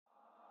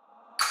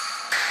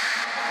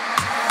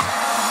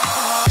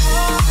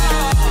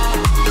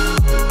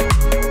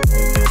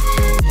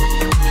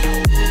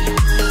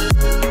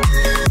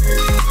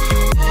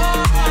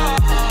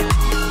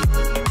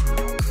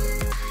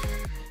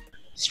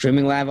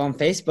Streaming live on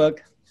Facebook.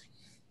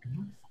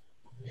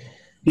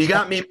 You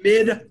got me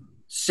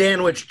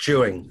mid-sandwich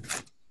chewing.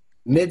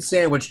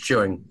 Mid-sandwich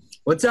chewing.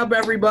 What's up,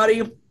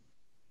 everybody?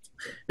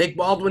 Nick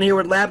Baldwin here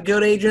with Lab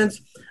Coat Agents.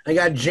 I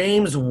got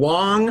James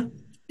Wong.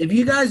 If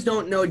you guys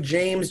don't know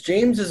James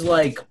is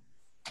like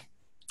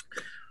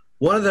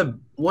one of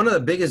the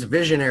biggest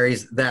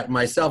visionaries that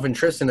myself and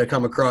Tristan have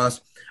come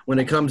across when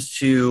it comes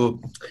to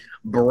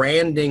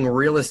branding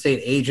real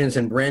estate agents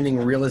and branding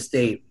real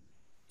estate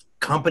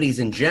companies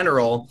in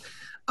general.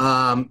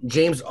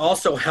 James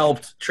also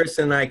helped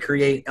Tristan and I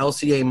create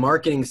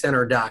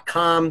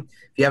LCAmarketingcenter.com. If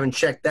you haven't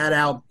checked that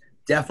out,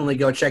 definitely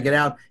go check it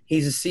out.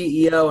 He's the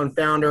CEO and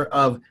founder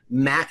of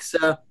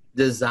Maxa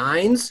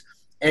Designs.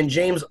 And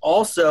James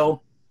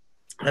also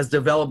has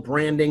developed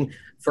branding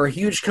for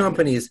huge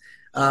companies,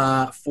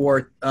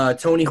 for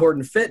Tony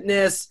Horton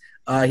Fitness.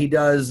 He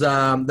does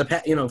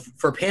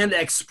for Panda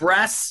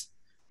Express,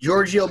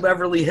 Giorgio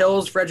Beverly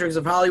Hills, Fredericks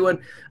of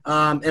Hollywood,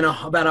 and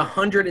about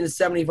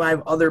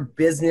 175 other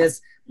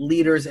business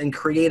leaders and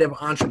creative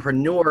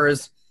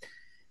entrepreneurs.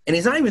 And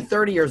he's not even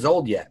 30 years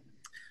old yet.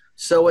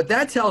 So what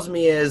that tells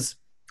me is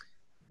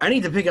I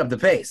need to pick up the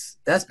pace.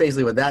 That's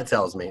basically what that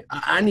tells me.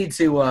 I need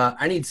to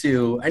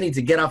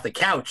get off the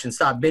couch and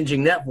stop binging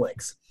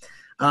Netflix.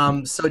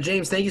 So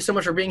James, thank you so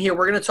much for being here.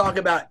 We're going to talk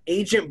about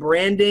agent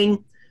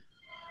branding,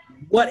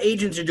 what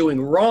agents are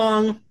doing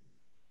wrong,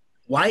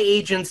 why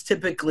agents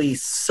typically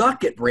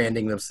suck at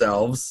branding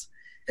themselves,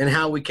 and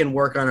how we can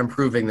work on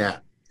improving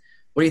that.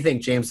 What do you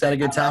think, James? Is that a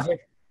good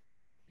topic?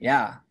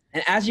 Yeah.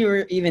 And as you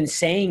were even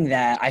saying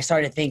that, I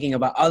started thinking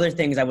about other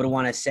things I would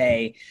want to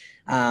say,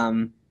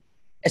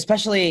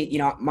 especially,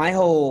 my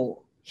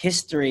whole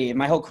history,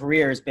 my whole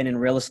career has been in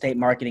real estate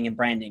marketing and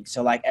branding.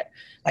 So like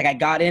I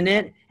got in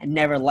it and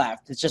never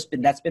left.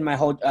 That's been my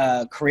whole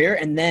career.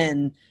 And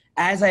then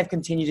as I've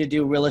continued to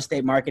do real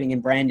estate marketing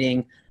and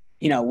branding,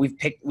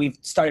 we've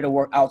started to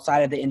work outside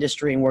of the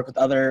industry and work with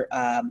other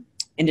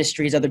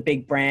industries, other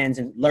big brands,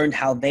 and learned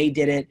how they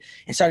did it,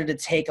 and started to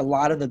take a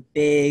lot of the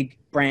big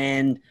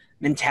brand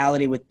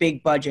mentality with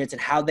big budgets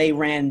and how they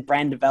ran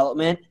brand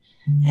development,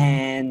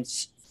 and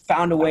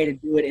found a way to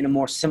do it in a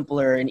more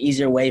simpler and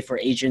easier way for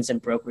agents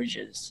and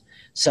brokerages.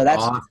 So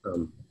that's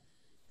awesome.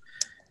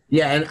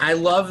 Yeah, and I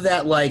love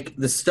that, like,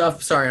 the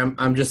stuff. Sorry,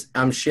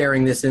 I'm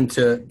sharing this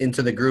into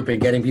the group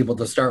and getting people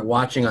to start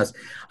watching us.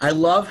 I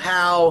love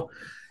how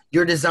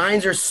your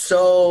designs are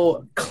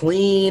so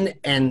clean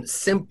and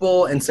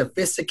simple and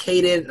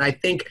sophisticated. And I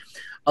think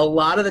a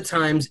lot of the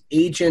times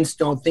agents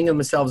don't think of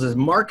themselves as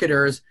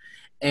marketers,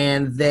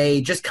 and they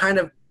just kind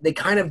of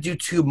do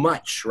too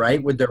much,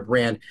 right, with their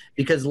brand,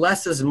 because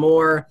less is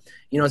more.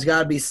 It's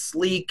got to be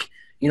sleek.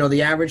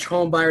 The average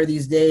home buyer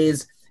these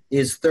days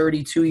is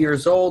 32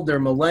 years old.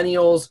 They're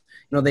millennials.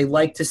 They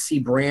like to see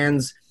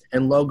brands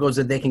and logos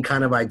that they can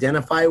kind of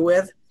identify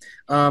with.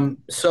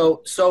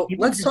 So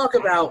let's talk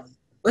about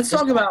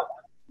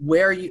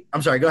where you –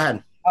 I'm sorry, go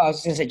ahead. I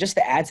was going to say, just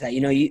to add to that,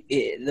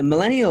 the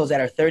millennials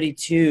that are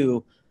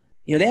 32,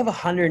 they have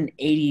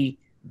 $180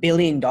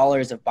 billion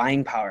of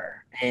buying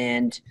power,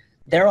 and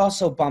they're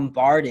also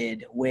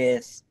bombarded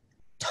with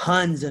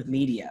tons of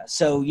media.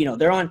 So,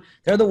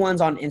 they're the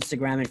ones on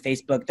Instagram and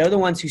Facebook. They're the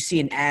ones who see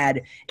an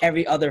ad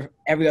every other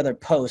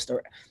post,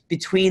 or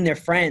between their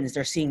friends,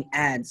 they're seeing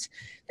ads.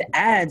 The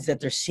ads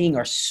that they're seeing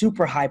are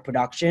super high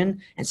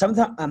production and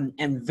sometimes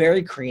and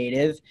very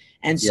creative.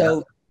 And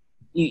so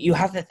you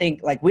have to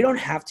think, like, we don't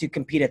have to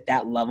compete at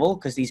that level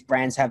because these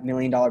brands have $1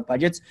 million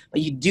budgets,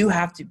 but you do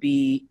have to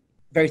be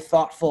very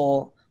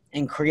thoughtful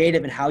and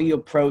creative in how you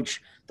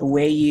approach the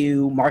way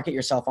you market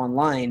yourself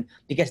online,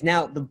 because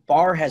now the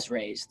bar has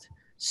raised.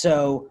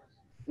 So,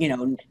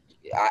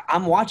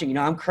 I'm watching,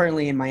 I'm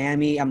currently in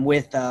Miami. I'm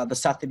with the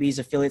Sotheby's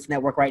Affiliates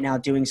Network right now,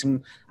 doing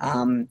some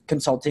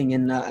consulting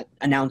and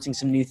announcing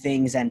some new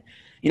things. And,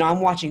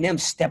 I'm watching them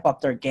step up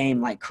their game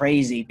like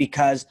crazy,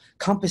 because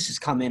Compass has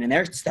come in and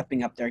they're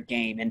stepping up their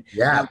game. And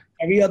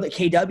every other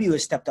KW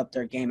has stepped up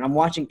their game. I'm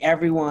watching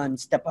everyone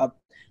step up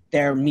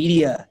their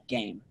media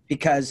game,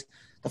 because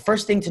the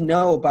first thing to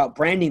know about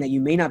branding that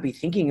you may not be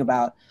thinking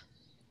about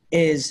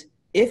is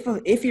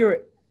if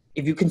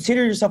you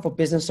consider yourself a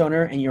business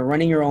owner and you're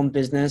running your own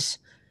business,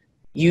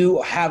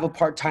 you have a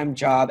part-time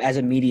job as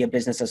a media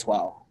business as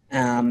well.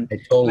 I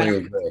totally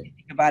agree.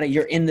 Think about it.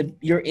 You're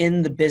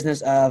in the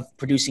business of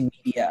producing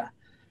media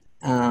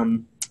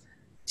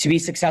to be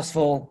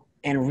successful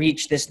and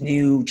reach this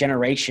new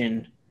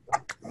generation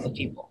of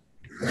people.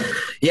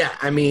 Yeah,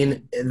 I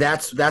mean,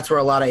 that's where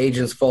a lot of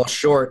agents fall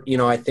short.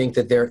 I think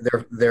that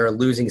they're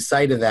losing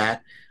sight of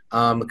that,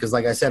 because,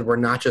 like I said, we're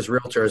not just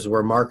realtors,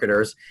 we're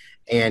marketers,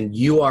 and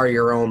you are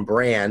your own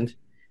brand,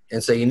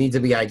 and so you need to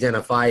be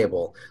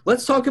identifiable.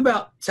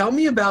 Tell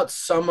me about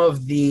some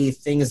of the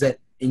things that,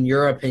 in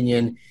your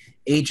opinion,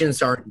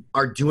 agents are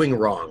doing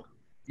wrong.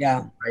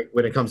 Yeah. Right,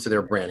 when it comes to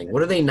their branding.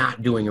 What are they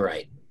not doing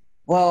right?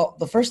 Well,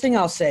 the first thing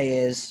I'll say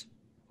is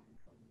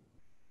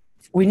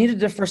we need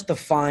to first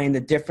define the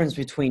difference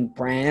between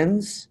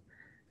brands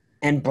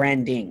and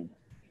branding.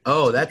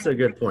 Oh, that's a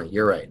good point.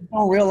 You're right. You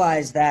don't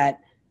realize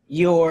that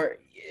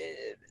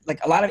like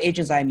a lot of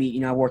agents I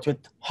meet, I worked with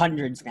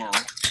hundreds now,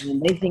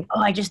 and they think,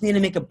 oh, I just need to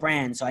make a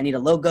brand. So I need a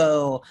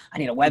logo, I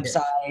need a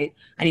website,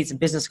 I need some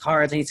business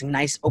cards, I need some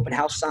nice open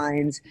house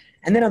signs,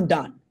 and then I'm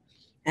done.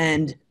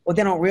 And what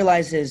they don't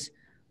realize is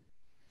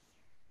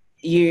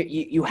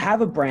you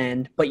have a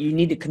brand, but you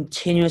need to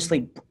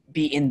continuously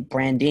be in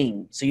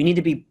branding. So you need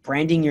to be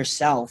branding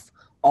yourself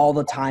all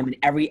the time in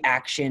every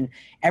action,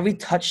 every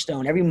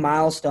touchstone, every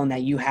milestone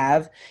that you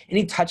have,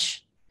 any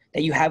touch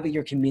that you have with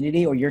your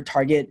community or your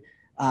target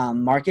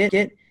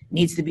market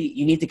needs to be,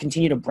 you need to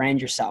continue to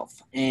brand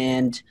yourself.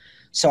 And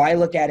so I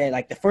look at it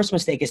like the first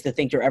mistake is to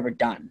think you're ever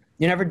done.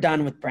 You're never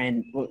done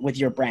with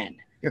your brand.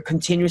 You're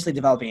continuously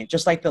developing it,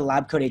 just like the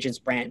Lab Coat Agents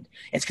brand.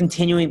 It's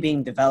continuing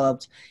being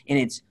developed, and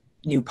it's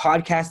new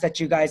podcasts that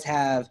you guys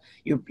have.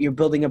 You're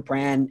building a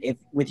brand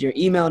with your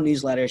email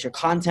newsletters, your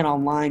content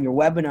online, your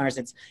webinars.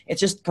 It's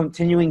just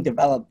continuing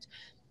developed,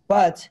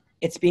 but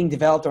it's being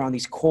developed around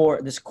this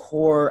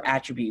core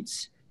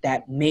attributes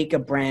that make a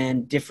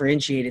brand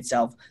differentiate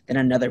itself than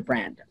another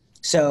brand.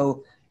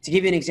 So to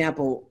give you an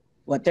example,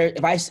 the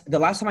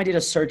last time I did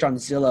a search on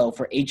Zillow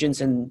for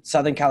agents in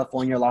Southern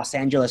California, Los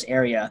Angeles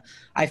area,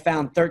 I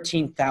found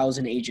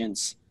 13,000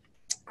 agents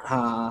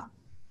to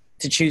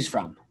choose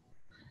from.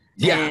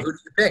 Yeah, who do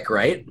you pick,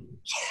 right?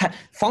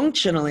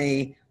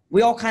 Functionally,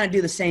 we all kind of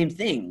do the same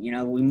thing.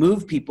 We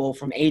move people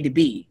from A to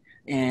B,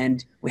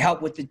 and we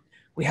help with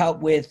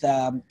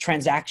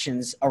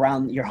transactions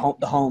around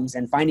the homes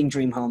and finding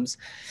dream homes.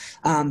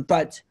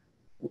 But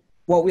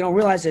what we don't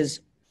realize is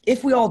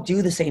if we all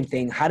do the same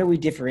thing, how do we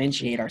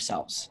differentiate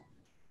ourselves?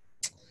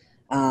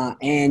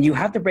 And you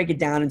have to break it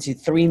down into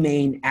three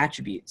main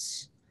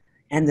attributes.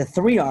 And the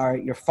three are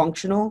your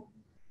functional,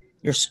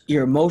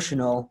 your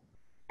emotional,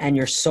 and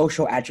your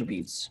social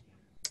attributes.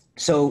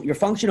 So your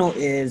functional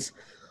is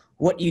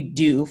what you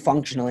do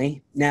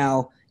functionally.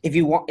 Now, if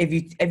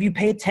you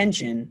pay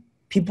attention,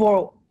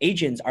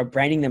 agents are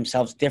branding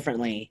themselves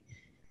differently.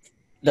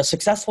 The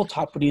successful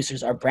top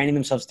producers are branding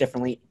themselves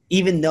differently,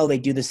 even though they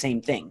do the same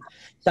thing.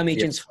 Some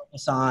agents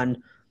focus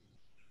on,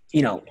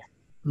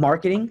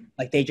 marketing,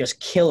 like they just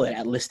kill it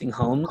at listing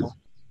homes,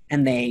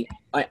 and they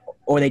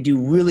do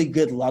really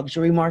good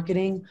luxury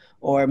marketing,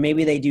 or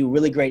maybe they do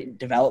really great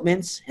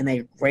developments and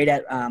they're great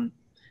at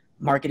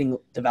marketing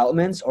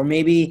developments, or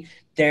maybe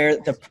they're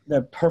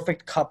the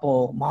perfect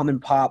couple mom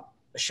and pop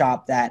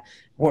shop that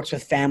works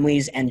with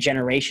families and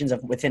generations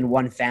within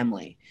one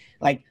family.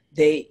 Like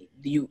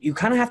you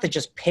kind of have to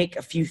just pick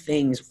a few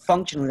things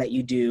functionally that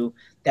you do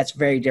that's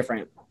very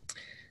different,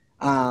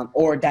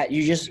 or that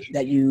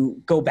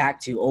you go back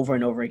to over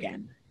and over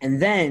again.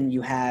 And then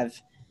you have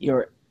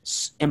your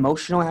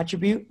emotional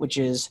attribute, which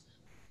is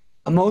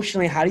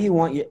emotionally, how do you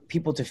want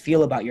people to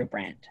feel about your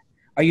brand?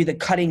 Are you the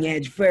cutting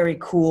edge, very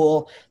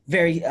cool,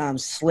 very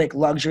slick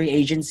luxury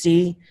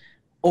agency?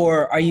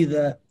 Or are you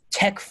the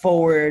tech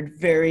forward,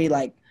 very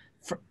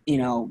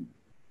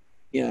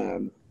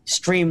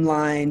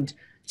streamlined,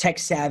 tech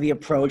savvy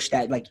approach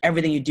that like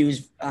everything you do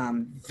is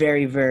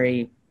very,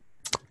 very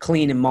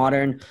clean and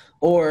modern?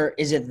 Or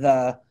is it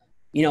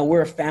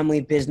we're a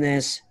family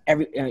business.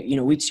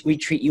 We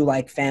treat you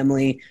like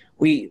family.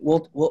 We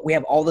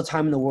have all the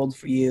time in the world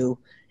for you,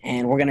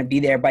 and we're going to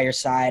be there by your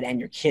side and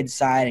your kid's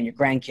side and your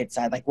grandkid's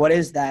side. Like, what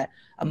is that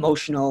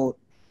emotional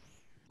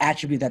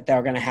attribute that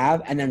they're going to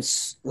have? And then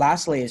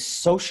lastly is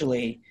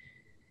socially,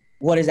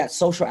 what is that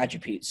social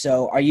attribute?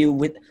 So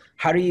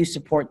how do you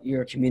support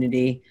your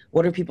community?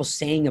 What are people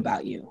saying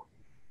about you?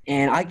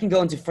 And I can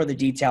go into further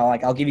detail.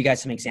 Like, I'll give you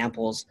guys some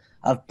examples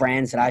of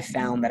brands that I've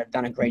found that have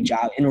done a great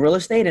job in real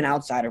estate and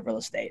outside of real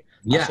estate.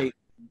 I'll show you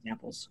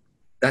examples.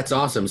 That's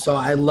awesome. So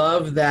I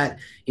love that,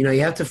 you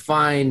have to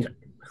find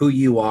who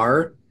you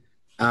are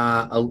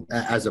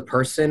as a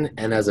person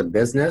and as a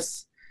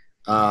business.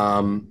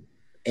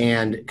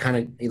 And kind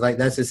of like,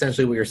 that's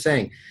essentially what you're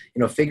saying,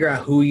 figure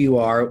out who you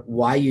are,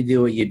 why you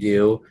do what you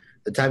do,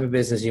 the type of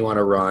business you want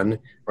to run,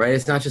 right?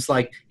 It's not just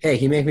like, hey,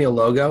 can you make me a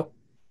logo?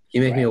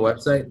 Can you make me a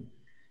website?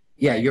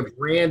 Yeah, your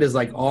brand is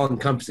like all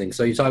encompassing.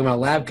 So you're talking about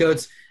lab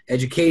coats,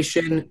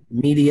 education,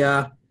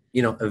 media,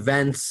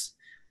 events,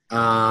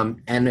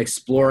 and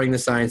exploring the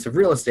science of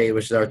real estate,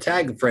 which is our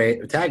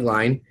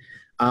tagline.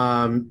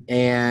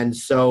 And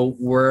so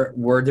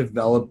we're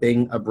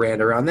developing a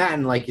brand around that.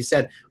 And like you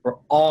said, we're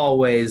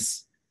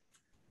always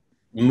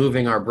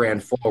moving our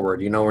brand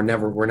forward.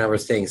 We're never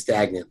staying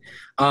stagnant.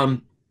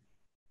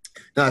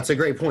 No, that's a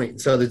great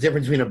point. So the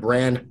difference between a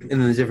brand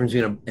and there's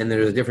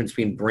a difference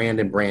between brand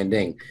and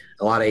branding.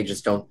 A lot of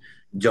agents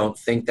don't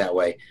think that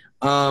way.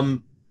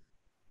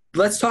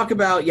 Let's talk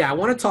about, I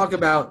want to talk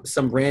about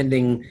some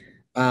branding.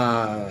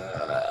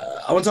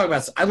 I love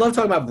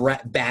talking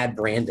about bad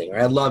branding,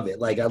 right? I love it.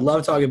 Like, I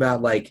love talking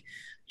about like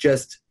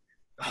just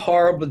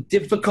horrible,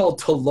 difficult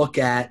to look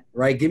at,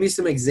 right? Give me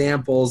some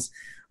examples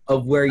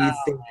of where you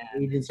think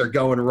agents are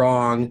going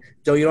wrong.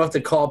 You don't have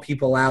to call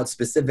people out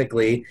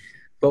specifically,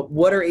 but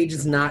what are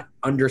agents not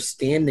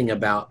understanding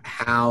about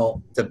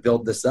how to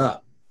build this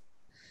up?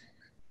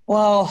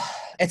 Well,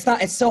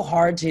 it's so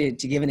hard to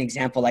give an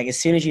example. Like as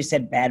soon as you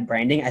said bad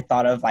branding, I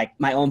thought of like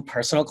my own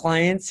personal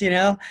clients, you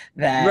know,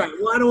 that Right.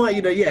 Well, I don't want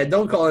you to, yeah,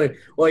 don't call it.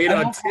 Well, you I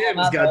know, won't call them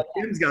out,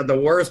 Tim's got the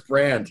worst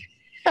brand.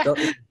 well,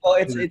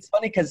 it's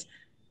funny because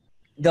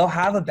they'll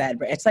have a bad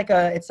brand. It's like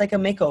a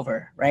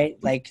makeover, right?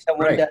 Like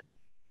someone Right.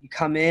 you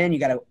come in, you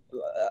got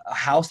a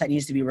house that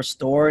needs to be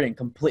restored and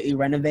completely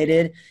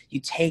renovated. You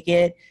take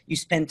it, you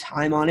spend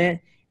time on it,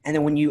 and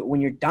then when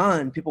you're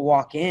done, people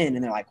walk in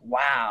and they're like,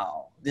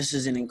 "Wow, this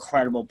is an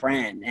incredible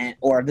brand,"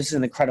 or "This is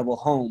an incredible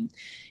home."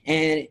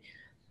 And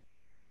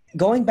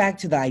going back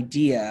to the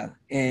idea,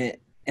 and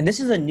this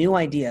is a new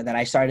idea that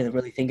I started to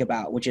really think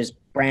about, which is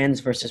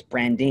brands versus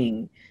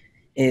branding,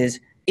 is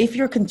if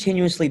you're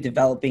continuously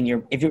developing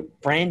if you're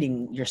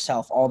branding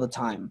yourself all the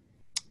time,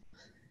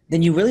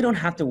 then you really don't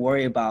have to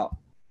worry about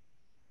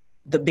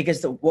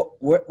because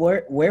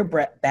where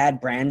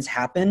bad brands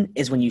happen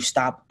is when you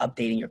stop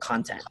updating your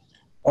content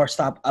or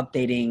stop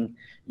updating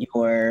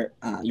your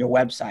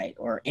website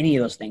or any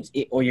of those things,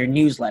 or your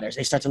newsletters.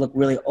 They start to look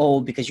really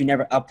old because you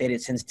never updated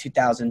since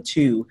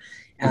 2002.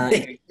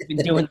 You've been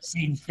doing the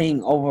same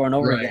thing over and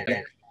over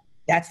again.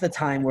 That's the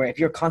time where if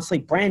you're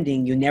constantly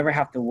branding, you never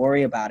have to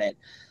worry about it.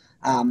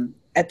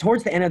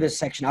 Towards the end of this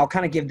section, I'll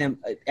kind of give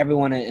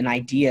everyone an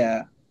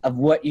idea of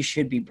what you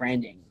should be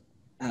branding.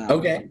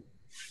 Okay.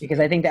 Because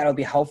I think that'll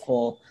be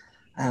helpful.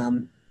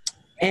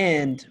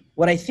 And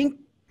what I think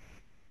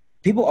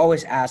people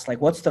always ask, like,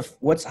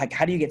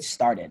 how do you get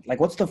started? Like,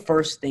 what's the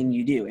first thing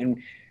you do?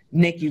 And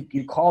Nick,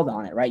 you called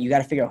on it, right? You got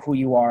to figure out who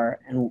you are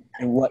and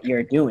what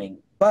you're doing.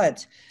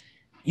 But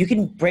you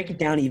can break it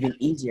down even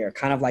easier,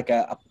 kind of like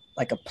a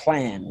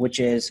plan, which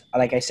is,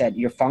 like I said,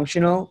 your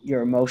functional,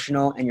 your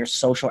emotional, and your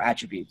social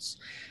attributes.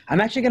 I'm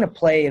actually going to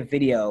play a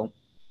video.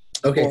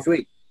 Okay,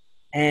 sweet.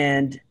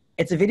 And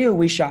it's a video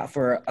we shot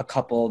for a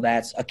couple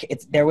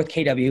they're with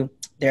KW.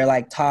 They're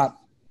like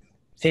top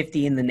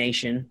 50 in the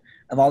nation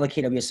of all the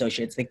KW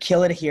associates. They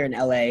kill it here in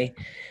LA.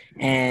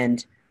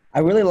 And I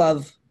really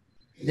love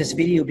this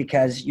video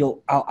because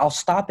I'll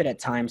stop it at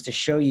times to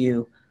show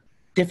you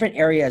different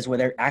areas where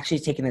they're actually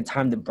taking the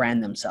time to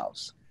brand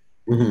themselves.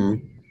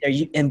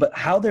 Mm-hmm. But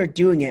how they're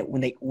doing it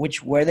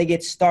where they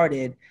get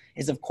started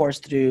is of course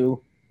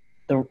through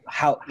the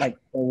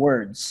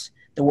words,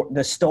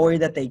 the story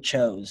that they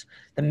chose,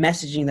 the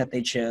messaging that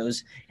they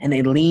chose, and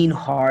they lean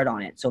hard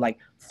on it. So like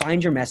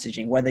find your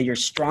messaging, whether you're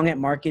strong at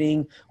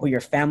marketing or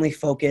you're family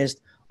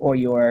focused or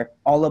you're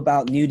all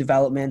about new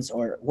developments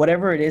or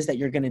whatever it is that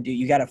you're going to do.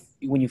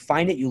 When you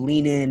find it, you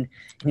lean in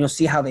and you'll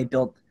see how they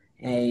built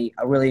a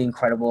really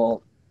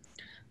incredible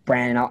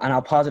brand. And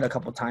I'll pause it a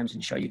couple times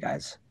and show you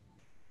guys.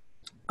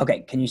 Okay,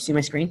 can you see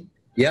my screen?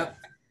 Yep.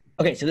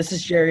 Okay, so this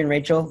is Jerry and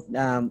Rachel.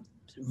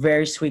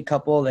 Very sweet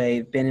couple.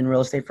 They've been in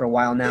real estate for a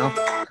while now.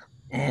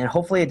 And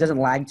hopefully it doesn't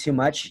lag too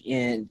much.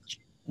 And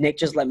Nick,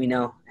 just let me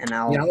know. And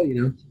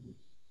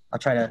I'll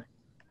try to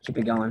keep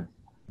it going.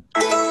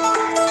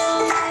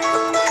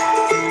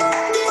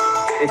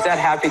 It's that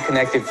happy,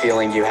 connected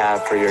feeling you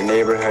have for your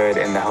neighborhood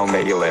and the home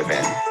that you live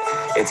in.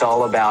 It's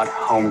all about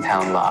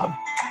hometown love.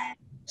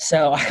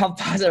 So I'll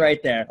pause it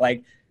right there.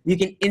 Like you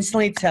can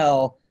instantly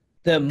tell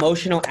the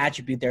emotional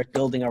attribute they're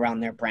building around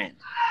their brand.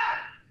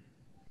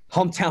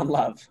 Hometown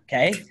love,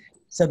 okay?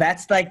 So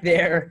that's like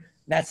their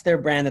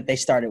brand that they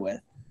started with.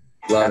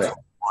 Love it.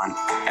 I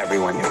want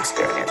everyone to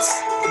experience.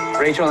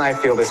 Rachel and I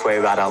feel this way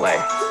about LA.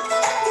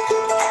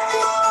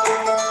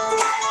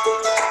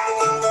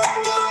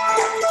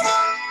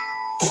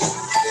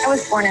 I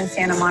was born in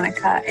Santa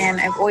Monica,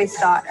 and I've always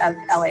thought of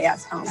LA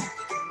as home.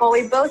 While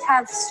we both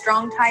have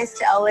strong ties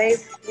to LA,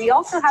 we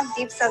also have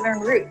deep Southern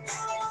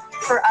roots.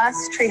 For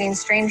us, treating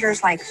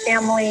strangers like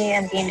family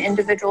and being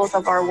individuals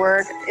of our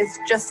word is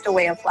just a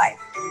way of life.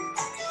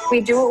 We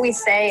do what we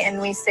say,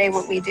 and we say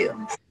what we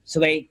do. So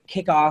they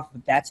kick off,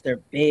 that's their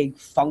big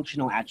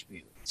functional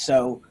attribute.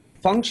 So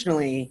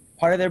functionally,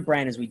 part of their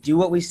brand is we do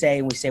what we say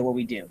and we say what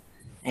we do.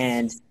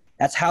 And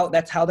that's how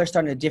they're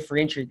starting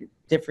to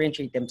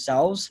differentiate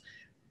themselves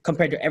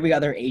compared to every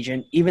other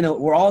agent. Even though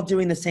we're all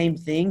doing the same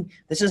thing,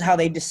 this is how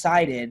they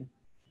decided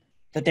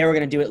that they were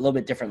going to do it a little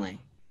bit differently.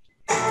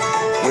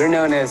 We're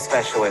known as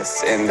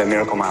specialists in the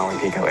Miracle Mile and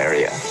Pico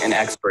area and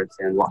experts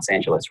in Los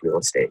Angeles real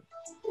estate.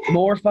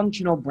 More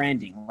functional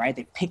branding, right?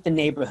 They pick the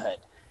neighborhood.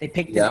 They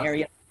pick the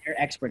area they're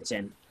experts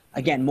in.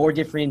 Again, more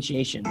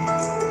differentiation.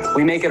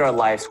 We make it our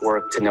life's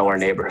work to know our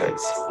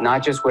neighborhoods,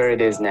 not just where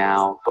it is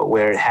now, but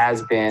where it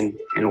has been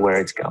and where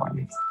it's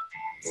going.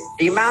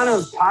 The amount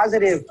of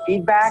positive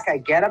feedback I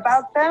get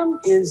about them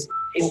is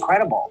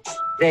incredible.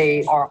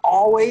 They are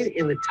always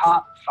in the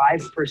top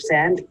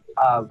 5%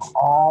 of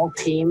all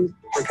teams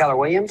for Keller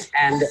Williams.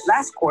 And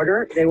last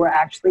quarter, they were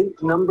actually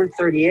number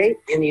 38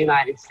 in the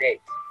United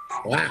States.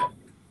 Wow.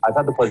 I've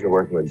had the pleasure of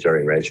working with Jerry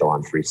and Rachel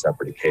on 3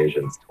 separate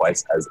occasions,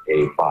 twice as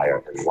a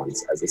buyer and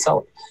once as a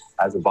seller.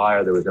 As a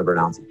buyer, there was never an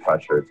ounce of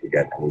pressure to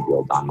get any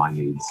deal done. My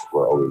needs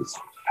were always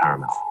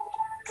paramount.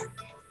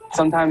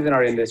 Sometimes in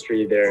our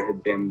industry, there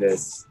had been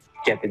this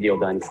get the deal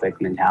done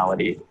quick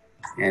mentality.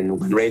 And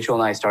when Rachel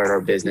and I started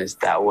our business,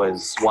 that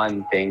was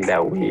one thing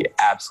that we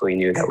absolutely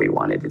knew that we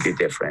wanted to do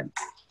different.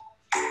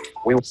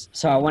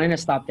 So I wanted to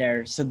stop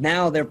there. So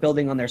now they're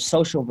building on their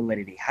social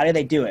validity. How do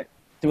they do it?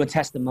 Through a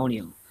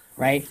testimonial,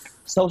 right?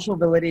 Social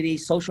validity,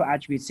 social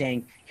attributes,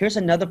 saying, here's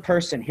another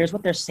person. Here's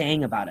what they're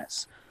saying about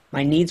us.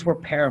 My needs were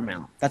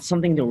paramount. That's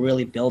something to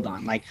really build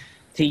on. Like,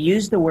 to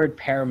use the word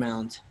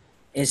paramount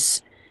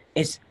is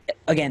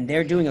again,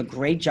 they're doing a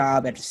great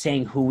job at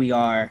saying who we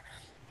are,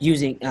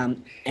 using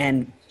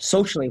and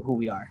socially who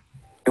we are.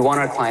 We want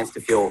our clients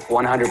to feel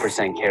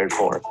 100% cared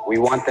for. We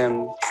want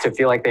them to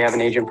feel like they have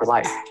an agent for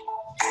life.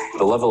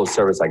 The level of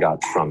service I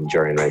got from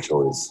Jerry and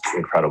Rachel is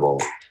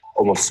incredible.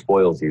 Almost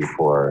spoils you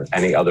for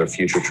any other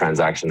future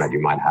transaction that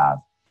you might have.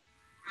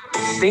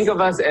 Think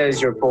of us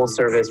as your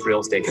full-service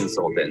real estate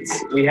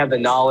consultants. We have the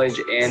knowledge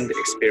and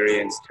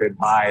experience to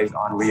advise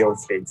on real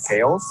estate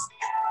sales,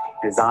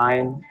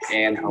 design,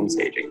 and home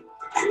staging.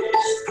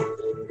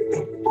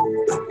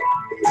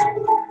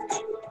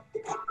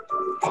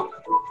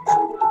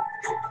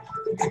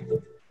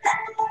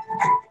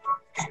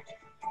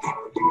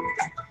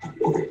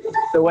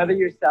 So whether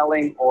you're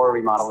selling or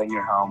remodeling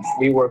your home,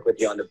 we work with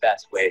you on the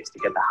best ways to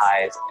get the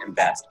highest and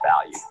best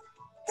value.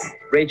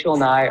 Rachel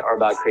and I are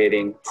about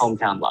creating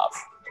hometown love.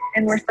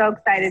 And we're so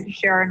excited to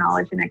share our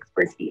knowledge and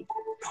expertise.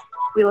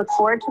 We look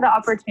forward to the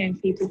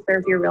opportunity to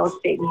serve your real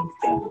estate needs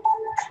soon.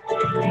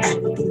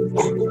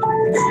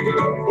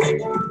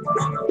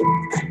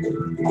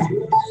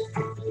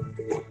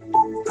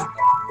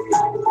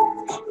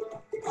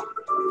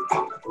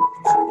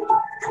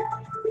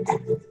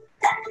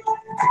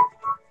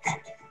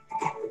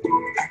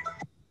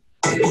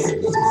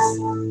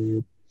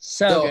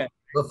 So good.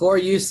 Before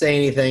you say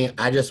anything,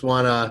 I just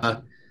want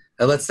to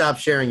let's stop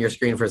sharing your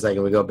screen for a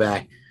second. We go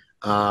back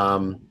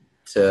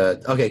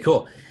okay,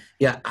 cool.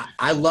 Yeah,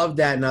 I love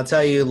that, and I'll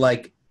tell you,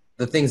 like,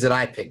 the things that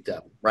I picked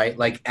up, right?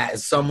 Like,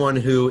 as someone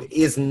who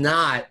is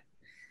not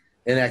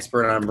an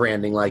expert on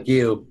branding like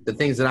you, the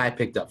things that I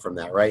picked up from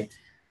that, right?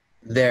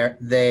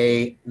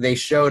 They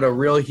showed a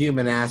real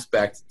human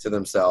aspect to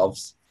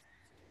themselves.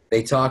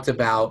 They talked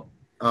about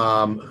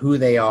who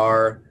they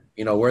are,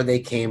 you know, where they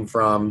came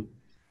from,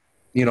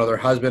 you know, their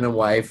husband and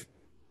wife.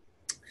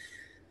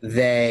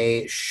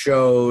 They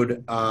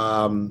showed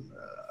that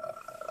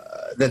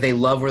they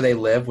love where they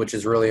live, which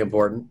is really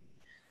important.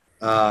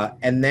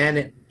 And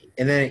then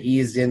it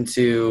eased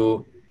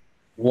into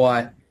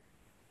what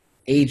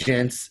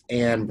agents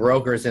and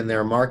brokers in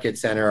their market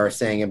center are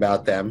saying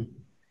about them,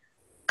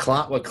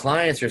 what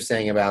clients are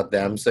saying about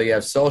them. So you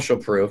have social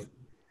proof.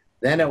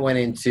 Then it went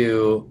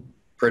into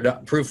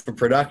proof for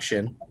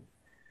production.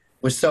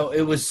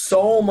 It was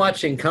so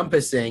much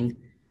encompassing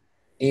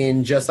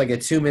in just like a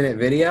 2-minute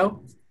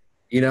video,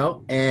 you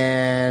know,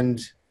 and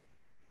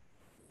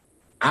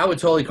I would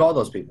totally call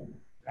those people.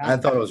 I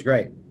thought it was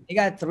great. They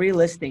got 3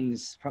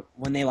 listings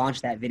when they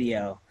launched that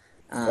video.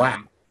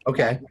 Wow.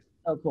 Okay.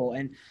 So cool.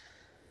 And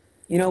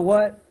you know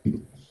what?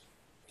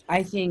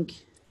 I think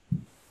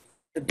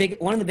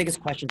one of the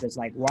biggest questions is,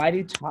 like, why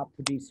do top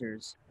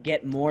producers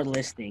get more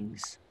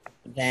listings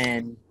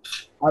than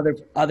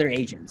other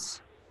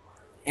agents?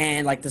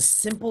 And like, the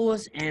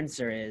simplest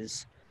answer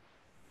is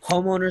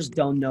homeowners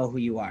don't know who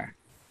you are.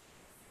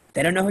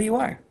 They don't know who you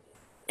are.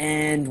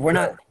 And we're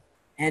not,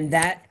 and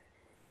that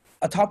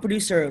a top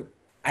producer,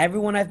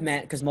 everyone I've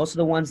met, because most of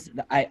the ones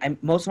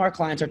most of our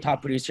clients are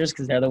top producers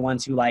because they're the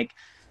ones who like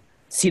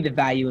see the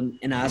value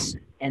in us.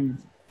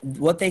 And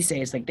what they say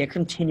is, like, they're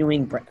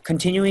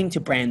continuing to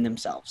brand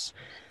themselves,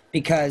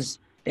 because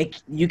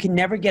you can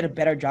never get a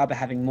better job at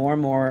having more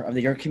and more of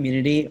your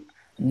community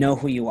know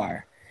who you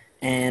are,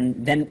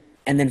 and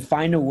then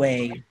find a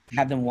way to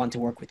have them want to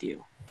work with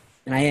you.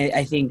 And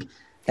I think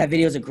that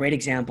video is a great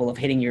example of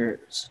hitting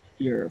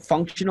your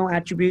functional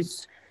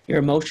attributes, your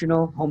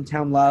emotional,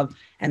 hometown love,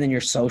 and then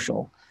your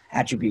social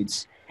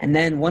attributes. And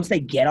then once they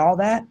get all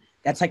that,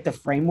 that's like the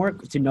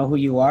framework to know who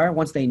you are.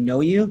 Once they know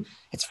you,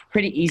 it's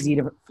pretty easy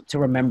to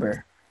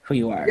remember who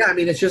you are. Yeah, I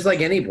mean, it's just like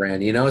any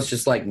brand, you know, it's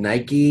just like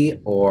Nike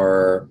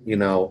or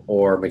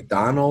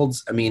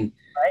McDonald's. I mean,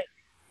 right.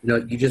 You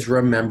know, you just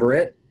remember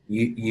it.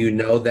 You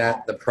know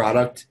that the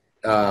product,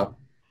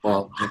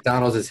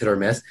 McDonald's is hit or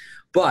miss,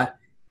 but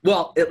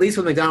at least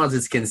with McDonald's,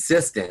 it's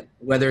consistent.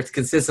 Whether it's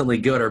consistently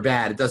good or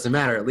bad, it doesn't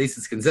matter. At least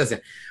it's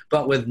consistent.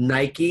 But with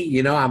Nike,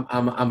 you know,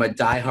 I'm a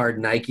diehard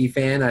Nike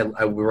fan.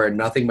 I wear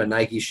nothing but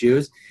Nike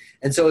shoes,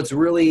 and so it's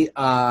really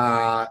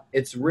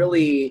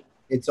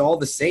it's all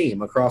the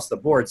same across the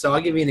board. So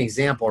I'll give you an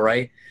example,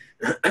 right?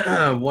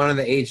 One of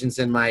the agents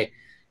in my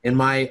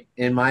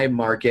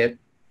market,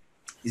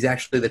 he's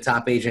actually the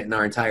top agent in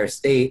our entire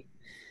state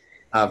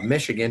of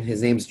Michigan.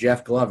 His name's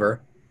Jeff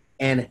Glover,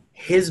 and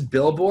his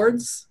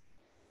billboards.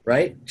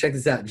 Right? Check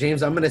this out.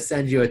 James, I'm going to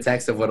send you a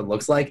text of what it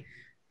looks like.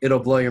 It'll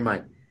blow your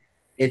mind.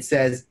 It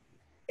says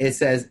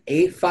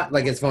 85,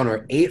 like his phone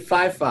number,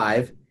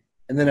 855,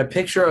 and then a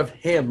picture of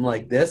him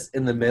like this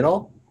in the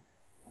middle,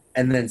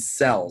 and then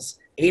sells.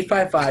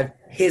 855,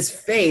 his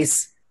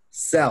face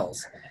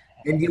sells.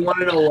 And you want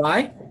to know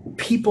why?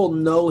 People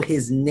know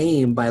his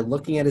name by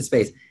looking at his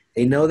face.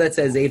 They know that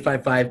says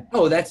 855.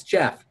 Oh, that's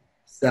Jeff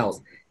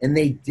Sells. And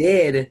they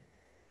did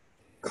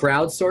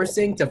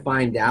crowdsourcing to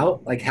find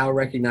out like how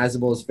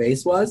recognizable his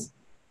face was.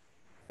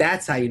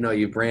 That's how you know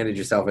you branded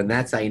yourself, and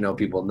that's how you know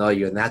people know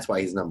you, and that's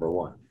why he's number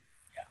one.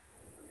 Yeah.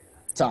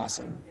 It's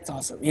awesome. It's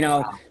awesome. You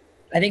know,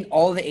 I think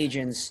all the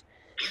agents,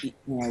 you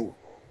know,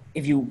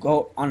 if you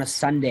go on a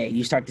Sunday,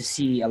 you start to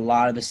see a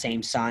lot of the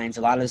same signs,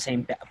 a lot of the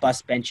same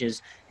bus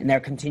benches, and they're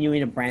continuing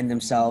to brand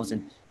themselves.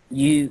 And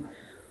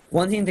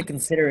one thing to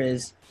consider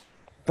is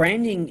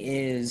branding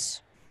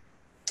is,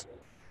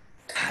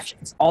 gosh,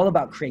 it's all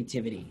about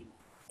creativity.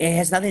 It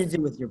has nothing to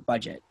do with your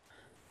budget.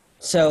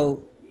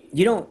 So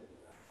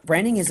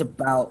branding is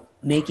about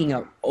making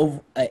a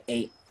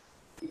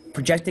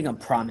projecting a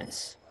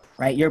promise,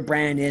 right? Your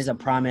brand is a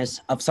promise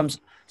of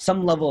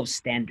some level of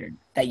standard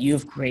that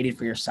you've created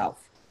for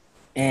yourself.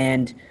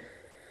 And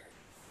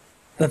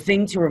the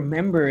thing to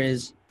remember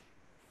is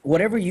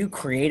whatever you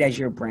create as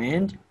your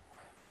brand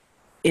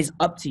is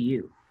up to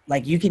you.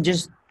 Like you can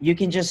just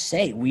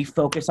say, we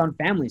focus on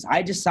families.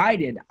 I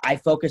decided I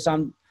focus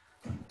on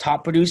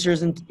top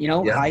producers and,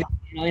 high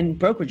in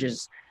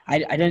brokerages. I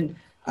didn't,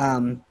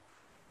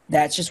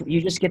 that's just, you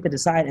just get to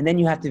decide, and then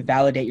you have to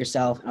validate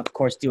yourself and of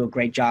course do a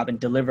great job and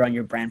deliver on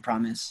your brand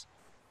promise.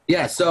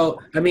 Yeah. So,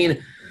 I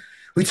mean,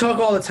 we talk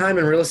all the time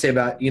in real estate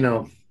about,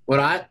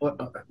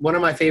 one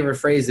of my favorite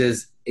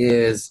phrases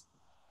is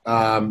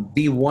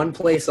be one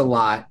place a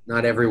lot,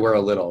 not everywhere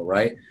a little,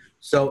 right?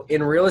 So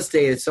in real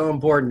estate, it's so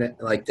important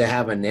to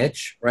have a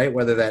niche, right?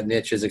 Whether that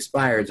niche is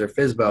expireds or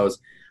FSBOs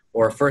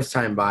or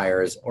first-time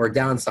buyers or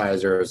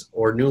downsizers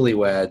or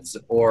newlyweds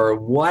or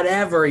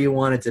whatever you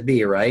want it to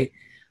be, right?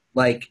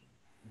 Like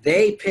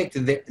they picked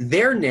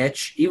their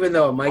niche, even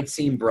though it might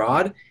seem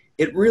broad,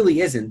 it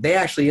really isn't. They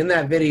actually, in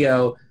that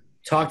video,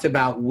 talked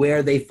about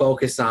where they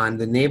focus on,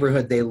 the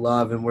neighborhood they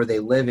love and where they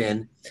live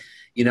in,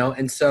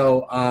 and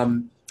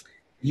so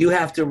you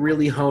have to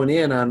really hone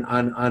in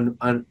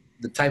on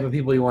the type of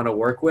people you want to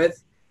work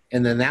with,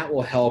 and then that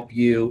will help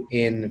you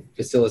in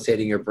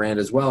facilitating your brand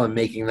as well and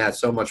making that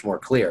so much more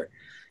clear.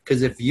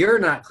 Because if you're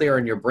not clear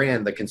on your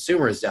brand, the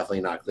consumer is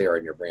definitely not clear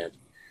on your brand.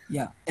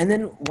 Yeah, and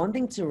then one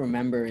thing to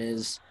remember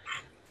is,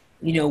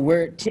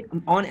 we're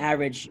on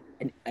average,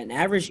 an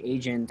average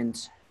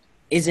agent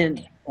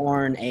isn't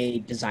born a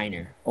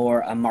designer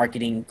or a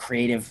marketing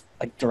creative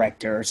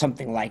director or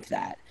something like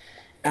that.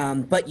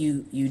 But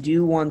you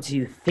do want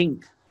to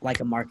think like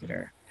a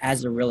marketer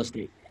as a real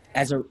estate,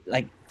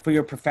 for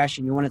your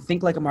profession. You want to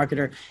think like a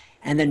marketer,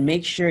 and then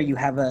make sure you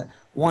have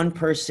one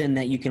person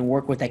that you can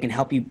work with that can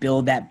help you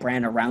build that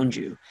brand around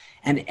you.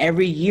 And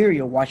every year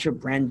you'll watch your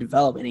brand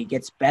develop, and it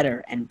gets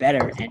better and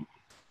better. And,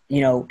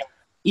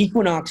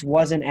 Equinox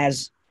wasn't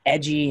as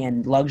edgy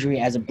and luxury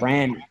as a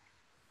brand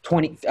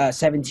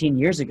 17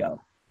 years ago.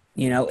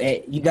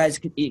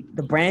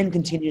 The brand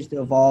continues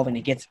to evolve and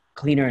it gets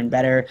cleaner and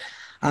better.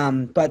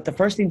 But the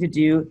first thing to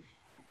do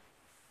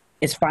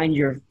is find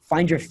your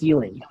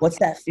feeling. What's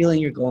that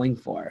feeling you're going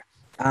for?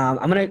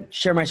 I'm going to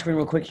share my screen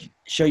real quick,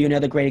 show you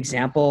another great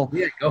example.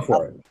 Yeah, go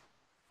for it.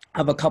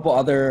 Of a couple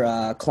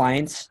other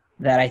clients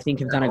that I think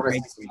have done a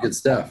great good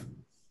stuff.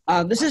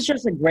 This is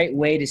just a great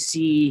way to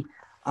see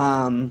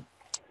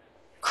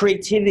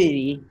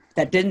creativity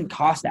that didn't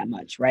cost that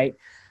much, right?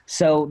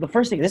 So the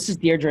first thing, this is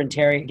Deirdre and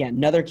Terry, again,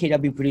 another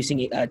KW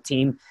producing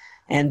team,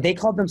 and they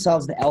called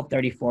themselves the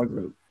L34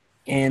 group.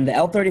 And the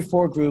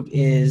L34 group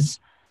is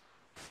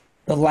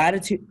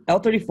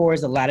L34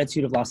 is the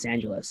latitude of Los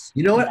Angeles.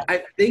 You know what?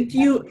 I think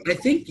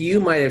you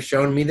might have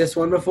shown me this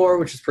one before,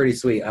 which is pretty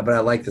sweet, but I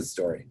like this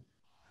story.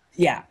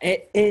 Yeah,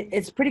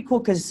 it's pretty cool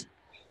because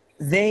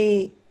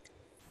they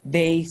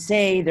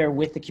say they're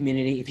with the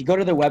community. If you go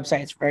to their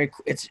website,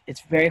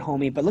 it's very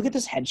homey. But look at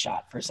this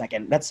headshot for a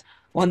second. That's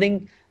one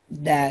thing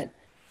that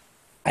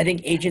I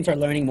think agents are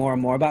learning more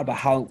and more about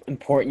how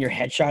important your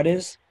headshot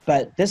is.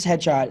 But this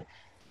headshot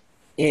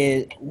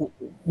is,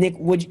 Nick,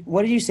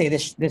 what did you say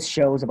this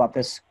shows about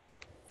this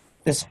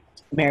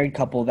married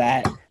couple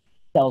that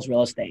sells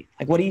real estate?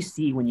 Like, what do you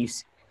see when you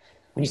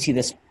see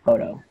this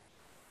photo?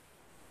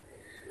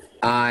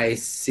 I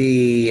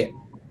see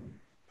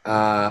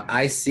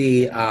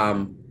authenticity.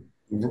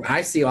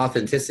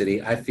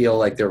 I feel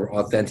like they're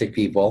authentic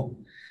people.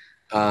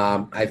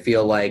 I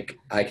feel like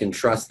I can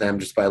trust them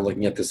just by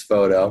looking at this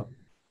photo.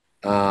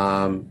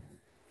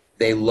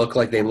 They look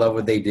like they love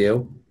what they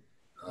do.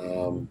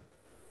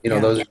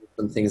 Those are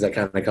some things that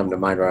kind of come to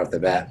mind right off the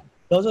bat.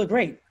 Those are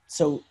great.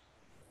 So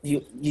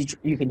you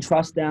can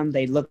trust them.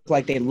 They look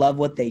like they love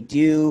what they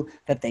do,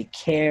 that they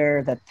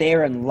care, that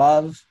they're in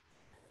love.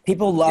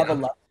 People love a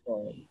love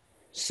story.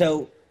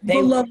 So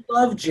they love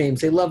love,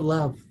 James. They love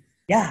love.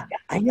 Yeah,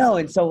 I know.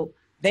 And so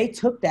they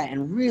took that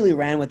and really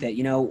ran with it.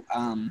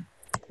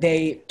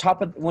 They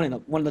one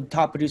of the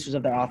top producers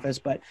of their office.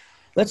 But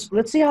let's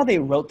see how they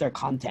wrote their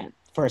content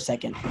for a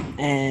second,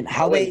 and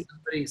how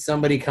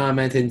somebody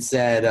commented and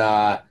said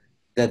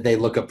that they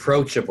look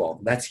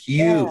approachable. That's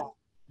huge,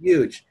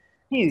 huge.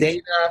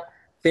 Dana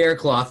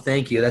Faircloth,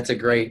 thank you. That's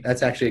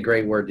actually a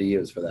great word to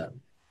use for that.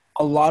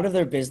 a lot of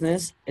their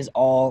business is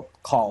all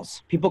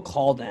calls. People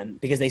call them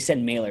because they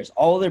send mailers.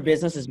 All of their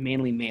business is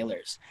mainly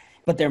mailers,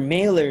 but their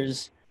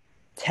mailers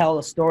tell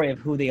a story of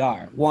who they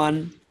are.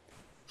 One,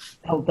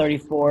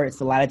 L34, it's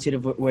the latitude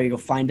of where you'll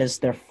find us.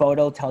 Their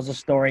photo tells a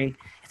story.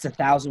 It's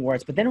 1,000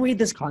 words. But then read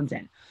this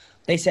content.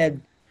 They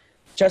said,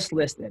 just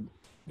listed,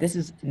 this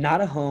is not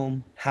a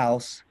home,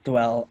 house,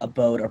 dwell,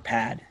 abode, or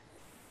pad.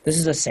 This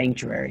is a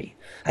sanctuary,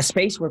 a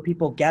space where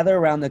people gather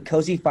around the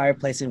cozy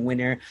fireplace in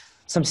winter,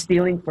 some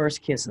stealing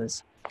first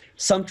kisses,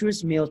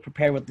 sumptuous meals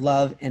prepared with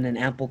love in an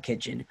ample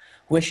kitchen,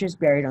 wishes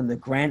buried on the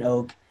grand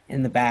oak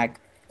in the back,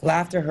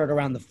 laughter heard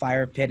around the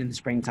fire pit in the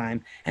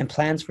springtime, and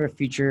plans for a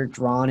future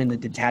drawn in the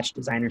detached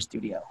designer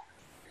studio.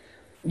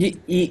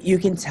 You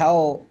can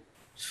tell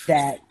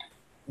that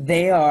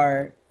they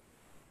are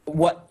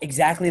what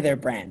exactly their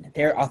brand.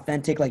 They're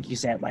authentic, like you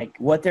said. Like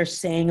what they're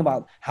saying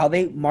about how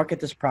they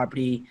market this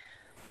property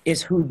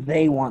is who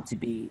they want to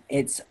be.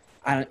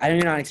 I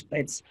don't know.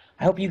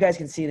 I hope you guys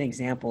can see an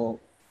example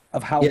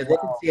of how. Yeah, they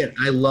can see it.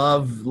 I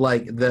love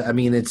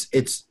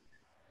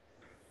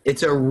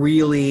it's a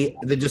really,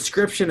 the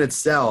description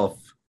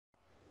itself,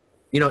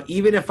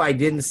 even if I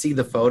didn't see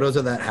the photos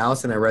of that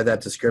house and I read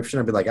that description,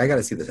 I'd be like, I got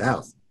to see this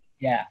house.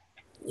 Yeah.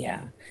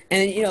 Yeah.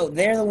 And,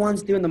 they're the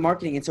ones doing the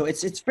marketing. And so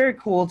it's very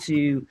cool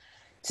to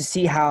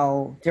see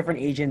how different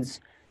agents,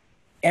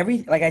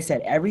 like I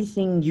said,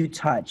 everything you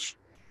touch,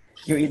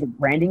 you're either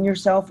branding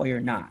yourself or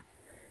you're not.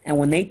 And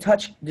when they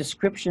touch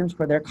descriptions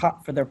for their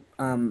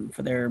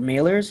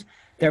mailers,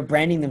 they're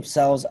branding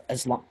themselves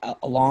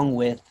along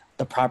with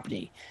the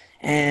property.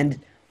 And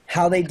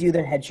how they do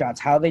their headshots,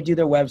 how they do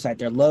their website,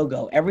 their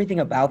logo, everything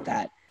about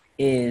that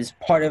is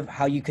part of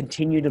how you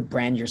continue to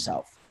brand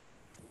yourself.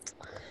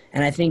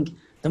 And I think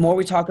the more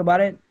we talk about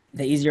it,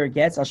 the easier it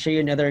gets. I'll show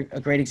you a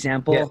great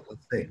example. Yeah,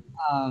 let's see.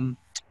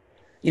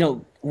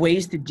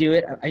 Ways to do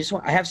it.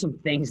 I have some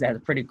things that are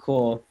pretty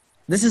cool.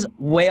 This is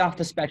way off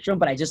the spectrum,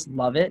 but I just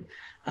love it.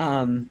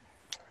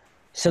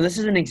 So this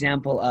is an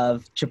example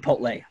of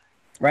Chipotle,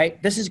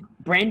 right? This is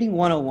branding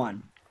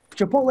 101.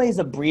 Chipotle is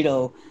a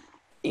burrito,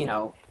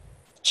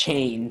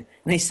 chain,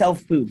 and they sell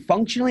food.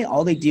 Functionally,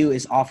 all they do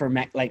is offer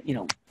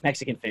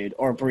Mexican food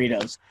or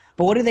burritos.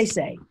 But what do they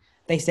say?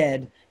 They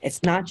said,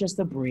 it's not just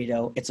a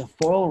burrito. It's a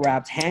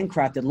foil-wrapped,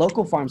 handcrafted,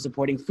 local farm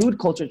supporting food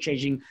culture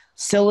changing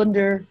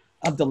cylinder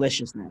of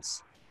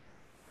deliciousness.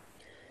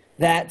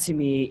 That to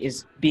me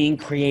is being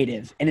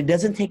creative, and it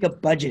doesn't take a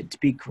budget to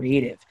be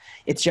creative.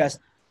 It's just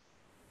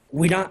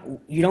you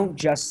don't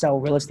just sell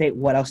real estate.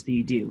 What else do?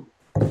 You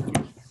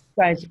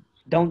guys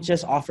don't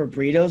just offer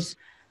burritos.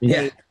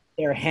 Yeah.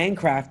 They're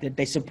handcrafted.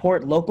 They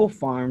support local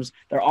farms.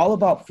 They're all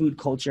about food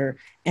culture,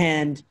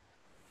 and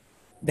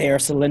they are a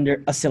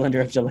cylinder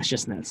of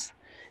deliciousness.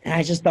 And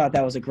I just thought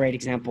that was a great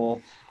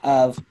example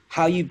of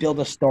how you build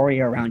a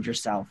story around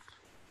yourself.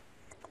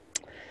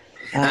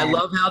 I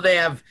love how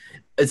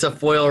it's a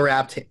foil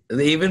wrapped.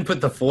 They even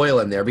put the foil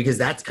in there because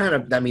that's part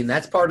of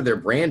their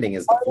branding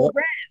is the foil.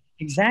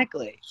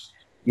 Exactly.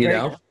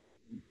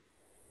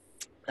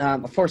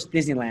 Of course,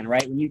 Disneyland,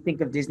 right? When you think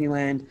of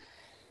Disneyland,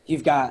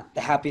 you've got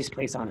the happiest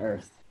place on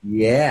earth.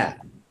 Yeah.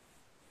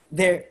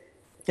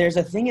 There's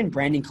a thing in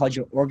branding called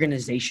your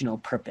organizational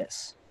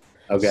purpose.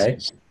 Okay.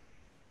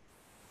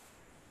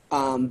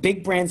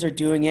 Big brands are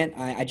doing it.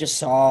 I just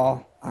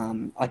saw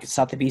like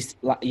Sotheby's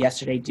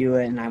yesterday do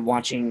it, and I'm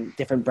watching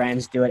different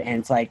brands do it, and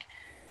it's like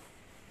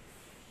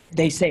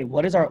they say,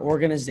 what is our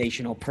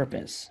organizational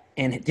purpose?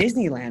 And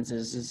Disneyland's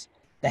is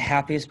the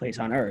happiest place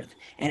on earth.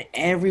 And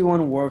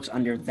everyone works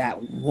under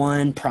that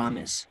one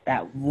promise,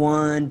 that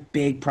one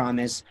big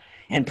promise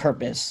and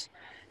purpose.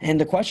 And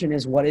the question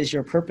is, what is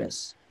your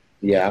purpose?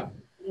 Yeah.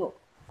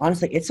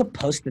 Honestly, it's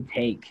supposed to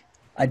take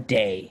a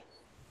day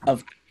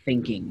of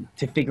thinking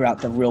to figure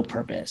out the real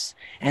purpose,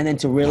 and then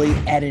to really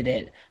edit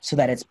it so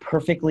that it's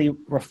perfectly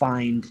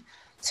refined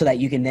so that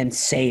you can then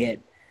say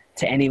it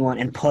to anyone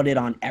and put it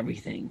on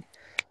everything.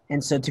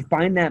 And so to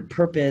find that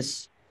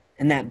purpose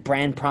and that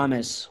brand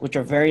promise, which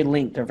are very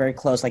linked, they're very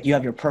close. Like you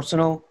have your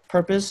personal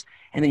purpose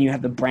and then you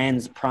have the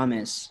brand's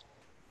promise.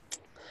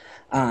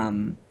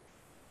 You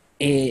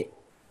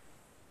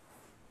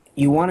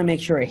want to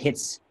make sure it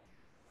hits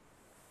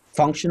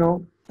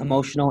functional,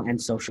 emotional,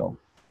 and social.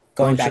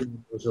 Going back,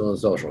 emotional and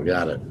social,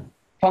 got it.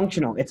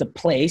 Functional, it's a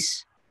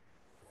place,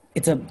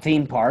 it's a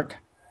theme park.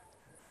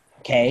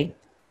 Okay.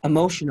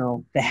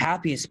 Emotional, the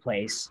happiest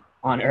place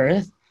on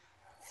earth.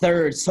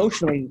 Third,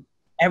 socially,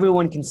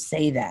 everyone can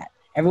say that.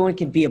 Everyone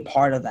can be a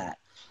part of that.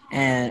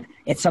 And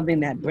it's something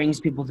that brings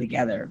people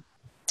together,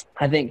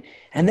 I think.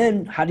 And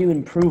then how do you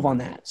improve on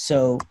that?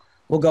 So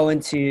we'll go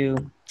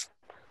into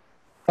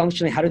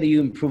functionally, how do you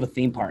improve a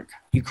theme park?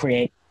 You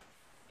create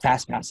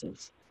fast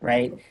passes,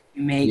 right?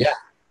 You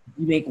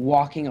make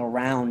walking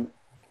around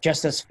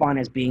just as fun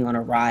as being on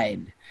a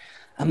ride.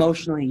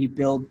 Emotionally,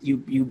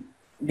 you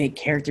make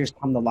characters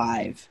come to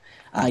life.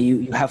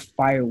 You have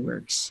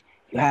fireworks.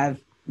 You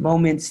have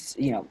moments,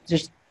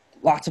 just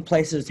lots of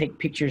places to take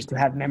pictures, to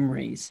have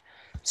memories.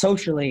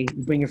 Socially,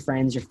 you bring your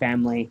friends, your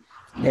family.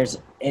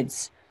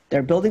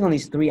 they're building on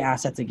these three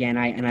assets again.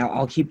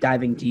 I'll keep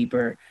diving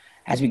deeper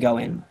as we go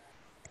in.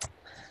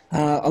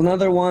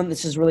 Another one,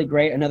 this is really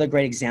great. Another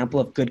great example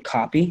of good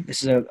copy.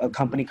 This is a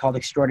company called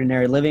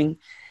Extraordinary Living,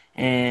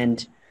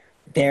 and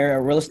they're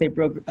a real estate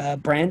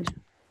brand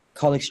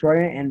called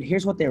Extraordinary. And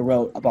here's what they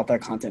wrote about their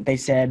content. They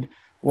said,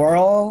 "We're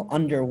all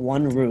under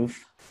one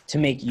roof to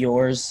make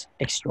yours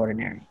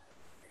extraordinary."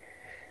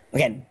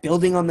 Again,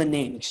 building on the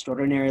name,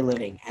 Extraordinary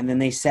Living. And then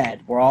they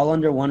said, "We're all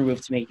under one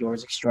roof to make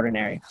yours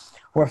extraordinary."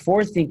 We are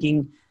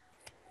forward-thinking,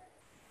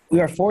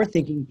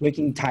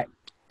 breaking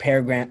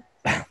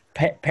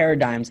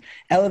paradigms,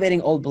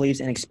 elevating old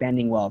beliefs, and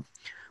expanding wealth.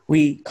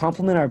 We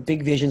complement our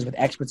big visions with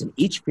experts in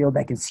each field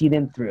that can see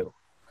them through.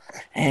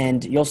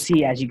 And you'll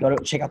see as you go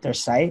to check out their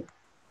site,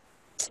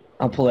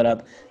 I'll pull it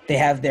up. They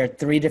have their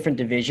 3 different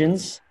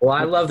divisions. Well,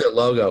 I love their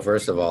logo,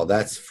 first of all.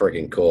 That's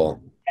freaking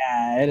cool.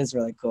 Yeah, it is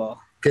really cool.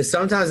 Because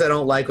sometimes I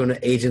don't like when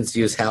agents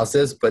use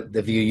houses, but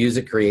if you use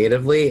it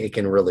creatively, it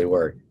can really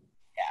work.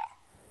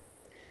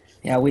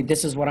 Yeah,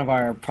 this is one of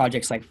our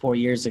projects like 4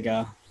 years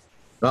ago.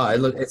 Oh,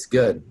 it's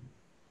good.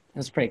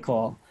 It's pretty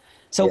cool.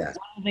 So one of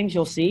the things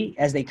you'll see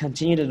as they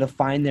continue to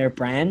define their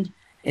brand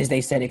is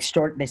they said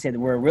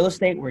we're real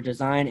estate, we're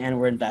design, and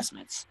we're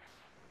investments.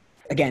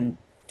 Again,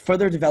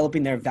 further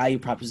developing their value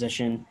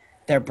proposition,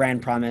 their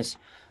brand promise,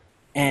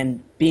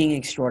 and being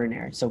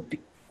extraordinary. So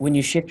when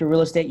you shift your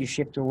real estate, you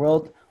shift your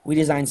world. We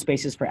design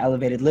spaces for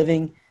elevated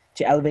living,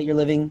 to elevate your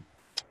living.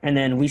 And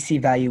then we see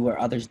value where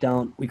others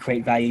don't. We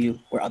create value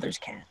where others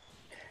can't.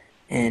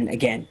 And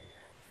again,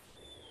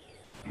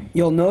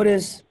 you'll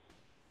notice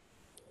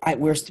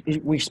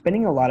we're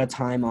spending a lot of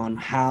time on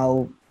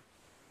how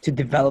to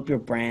develop your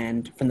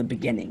brand from the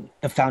beginning,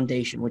 the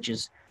foundation, which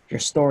is your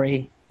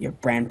story, your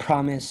brand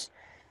promise,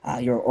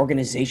 your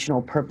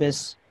organizational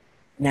purpose.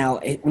 Now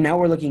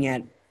we're looking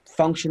at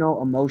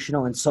functional,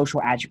 emotional, and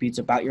social attributes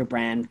about your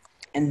brand.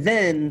 And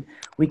then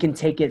we can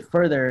take it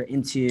further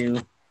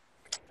into,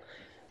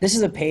 this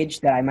is a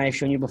page that I might have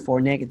shown you before,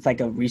 Nick. It's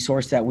like a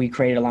resource that we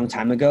created a long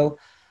time ago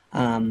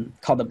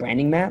called the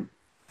Branding Map.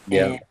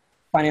 Yeah. And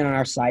find it on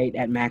our site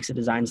at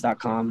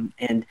maxadesigns.com.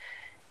 And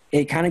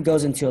it kind of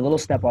goes into a little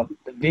step of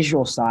the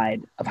visual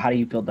side of how do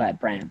you build that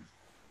brand.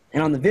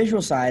 And on the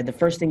visual side, the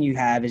first thing you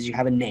have is you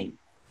have a name.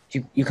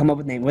 You come up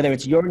with a name, whether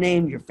it's your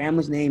name, your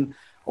family's name,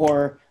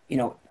 or,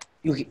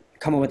 you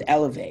come up with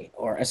Elevate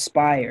or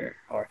Aspire,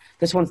 or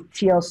this one's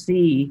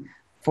TLC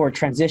for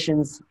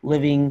Transitions,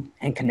 Living,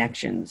 and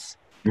Connections.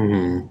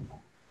 Mm-hmm.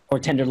 Or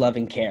Tender Love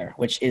and Care,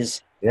 which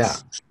is,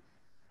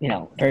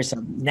 there's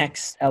some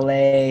Next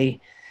LA,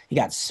 you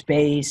got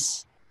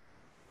Space,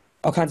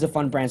 all kinds of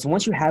fun brands. And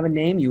once you have a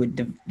name, you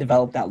would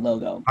develop that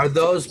logo. Are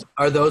those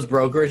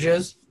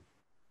brokerages?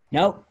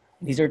 Nope.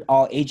 These are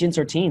all agents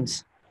or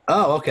teams.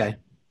 Oh, okay.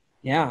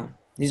 Yeah.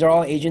 These are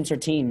all agents or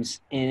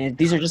teams. And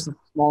these are just a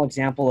small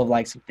example of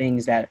like some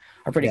things that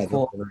are pretty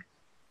cool.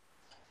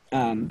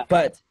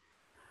 But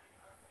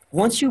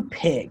once you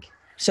pick,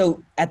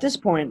 so at this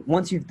point,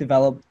 once you've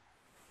developed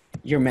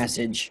your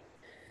message,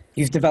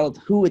 you've developed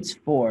who it's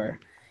for,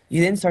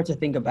 you then start to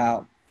think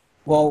about,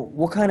 well,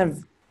 what kind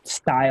of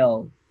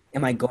style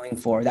am I going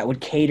for that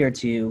would cater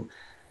to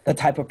the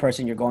type of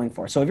person you're going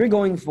for? So if you're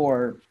going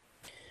for,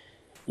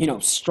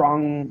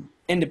 strong,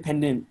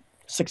 independent,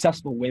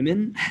 successful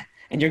women,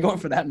 and you're going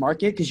for that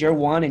market because you're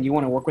one and you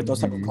want to work with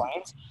those type of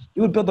clients,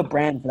 you would build a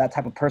brand for that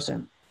type of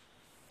person,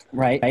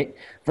 right?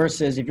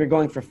 Versus if you're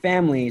going for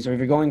families or if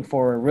you're going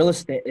for real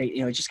estate,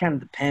 it just kind of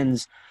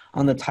depends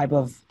on the type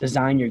of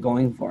design you're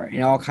going for.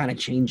 It all kind of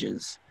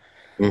changes.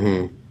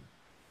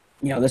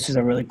 Mm-hmm. This is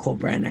a really cool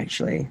brand,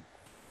 actually.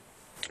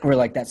 We're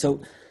like that.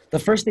 So the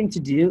first thing to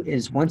do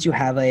is once you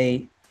have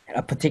a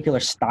particular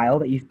style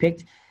that you've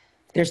picked,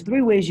 there's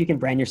 3 ways you can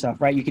brand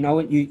yourself, right?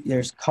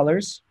 There's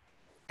colors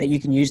that you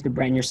can use to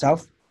brand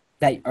yourself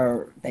that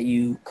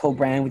you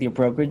co-brand with your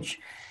brokerage.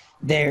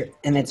 And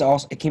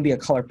it can be a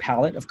color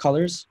palette of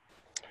colors.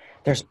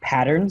 There's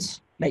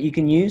patterns that you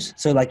can use.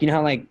 So like,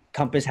 how like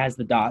Compass has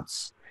the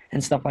dots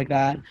and stuff like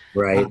that.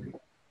 Right.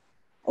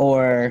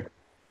 Or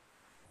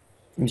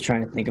I'm just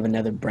trying to think of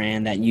another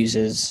brand that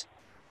uses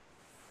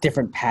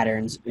different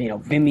patterns.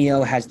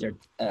 Vimeo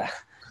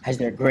has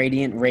their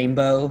gradient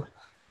rainbow,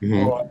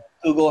 or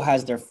Google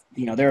has their,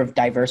 they're a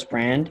diverse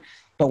brand.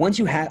 But once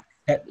you have,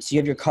 so you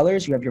have your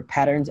colors, you have your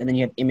patterns, and then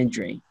you have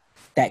imagery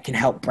that can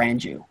help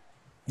brand you.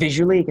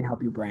 Visually, it can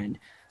help you brand.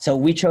 So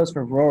we chose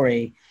for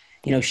Rory,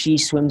 she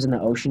swims in the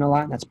ocean a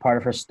lot. That's part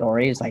of her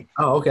story. It's like,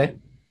 oh, okay.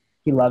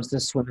 She loves to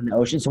swim in the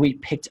ocean. So we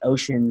picked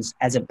oceans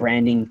as a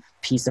branding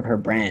piece of her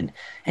brand.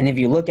 And if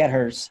you look at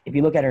her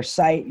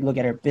site, you look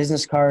at her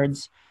business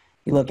cards,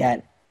 you look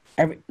at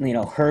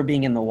her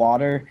being in the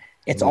water,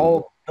 it's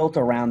all built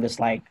around this,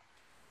 like,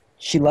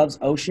 she loves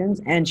oceans,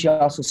 and she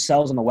also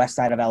sells on the west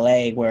side of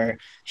LA, where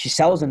she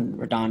sells in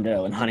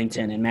Redondo and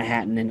Huntington and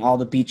Manhattan and all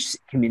the beach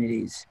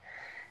communities.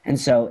 And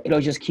so it'll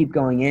just keep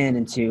going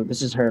into,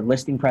 this is her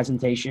listing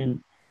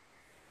presentation,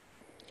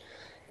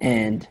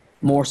 and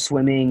more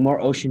swimming,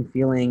 more ocean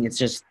feeling. It's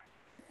just,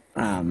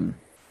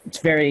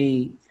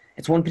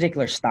 it's one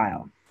particular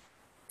style.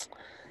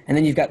 And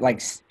then you've got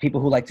like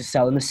people who like to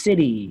sell in the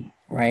city,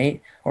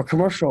 right? Or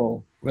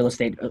commercial real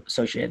estate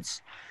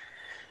associates,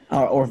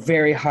 or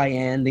very high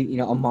end. You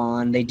know,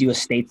 Amman, they do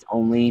estates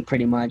only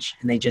pretty much,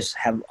 and they just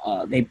have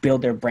they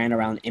build their brand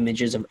around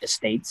images of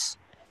estates.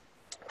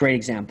 Great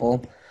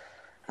example.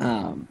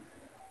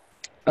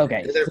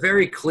 Okay, They're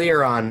very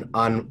clear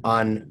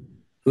on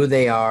who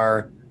they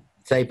are,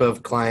 type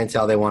of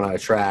clientele they want to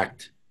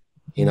attract.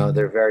 You know,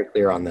 they're very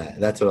clear on that.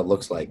 That's what it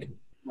looks like.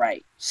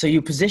 right. So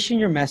you position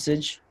your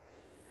message,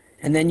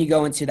 and then you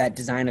go into that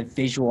design of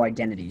visual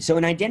identity. So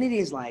an identity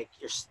is like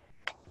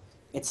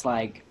it's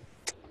like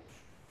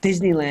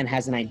Disneyland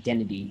has an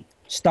identity,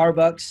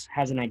 Starbucks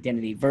has an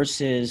identity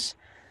versus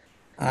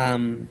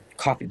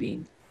Coffee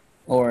Bean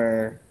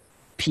or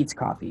Pete's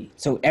Coffee.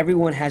 So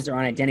everyone has their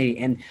own identity,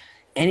 and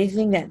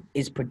anything that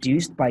is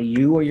produced by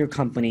you or your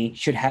company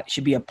should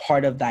be a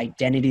part of the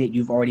identity that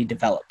you've already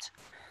developed.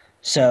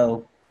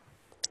 So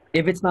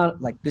if it's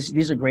not like this,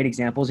 these are great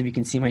examples. If you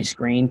can see my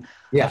screen,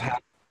 Yeah. of how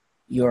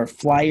your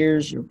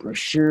flyers, your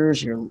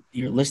brochures, your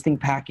listing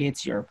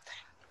packets, your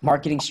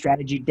marketing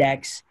strategy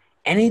decks,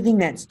 anything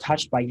that's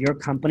touched by your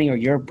company or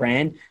your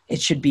brand,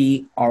 it should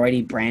be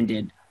already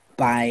branded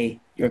by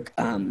your,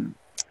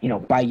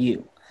 by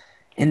you.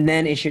 And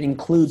then it should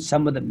include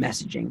some of the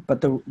messaging.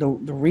 But the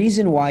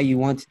reason why you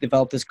want to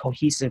develop this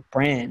cohesive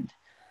brand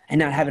and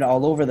not have it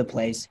all over the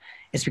place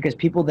is because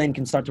people then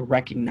can start to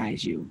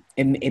recognize you.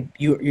 And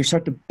you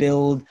start to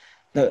build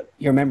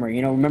your memory.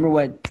 You know, remember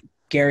what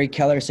Gary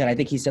Keller said? I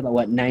think he said,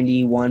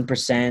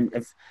 91%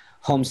 of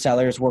home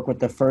sellers work with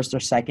the first or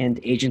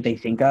second agent they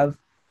think of.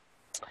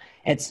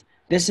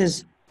 This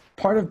is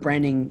part of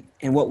branding,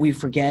 and what we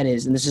forget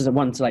is, and this is the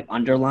one to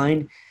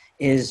underline,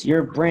 is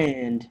your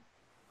brand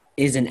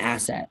is an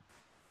asset,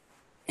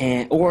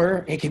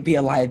 or it could be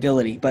a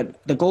liability.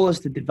 But the goal is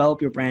to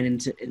develop your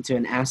brand into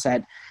an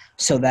asset,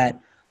 so that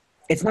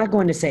it's not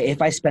going to say,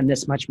 if I spend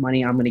this much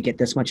money, I'm going to get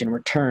this much in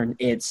return.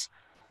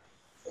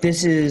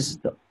 This is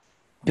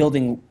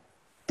building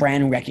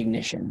brand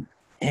recognition,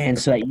 and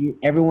so that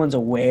everyone's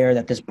aware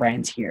that this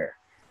brand's here,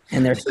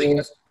 and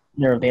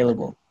they're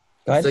available.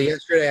 Go ahead. So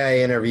yesterday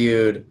I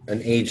interviewed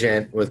an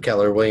agent with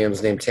Keller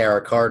Williams named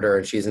Tara Carter,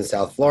 and she's in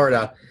South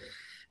Florida.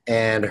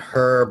 And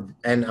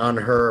on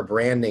her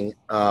branding,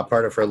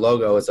 part of her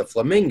logo is a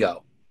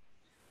flamingo.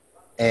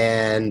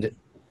 And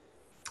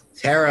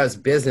Tara's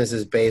business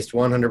is based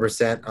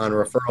 100% on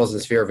referrals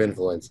and sphere of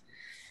influence.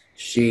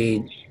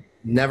 She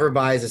never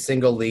buys a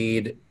single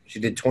lead.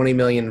 She did 20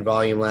 million in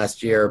volume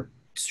last year,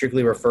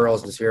 strictly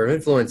referrals and sphere of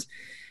influence.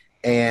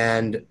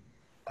 And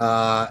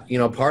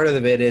part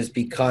of it is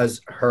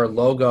because her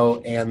logo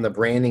and the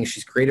branding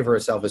she's created for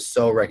herself is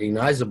so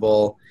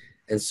recognizable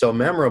and so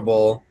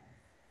memorable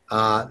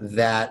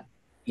that,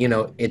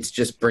 it's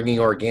just bringing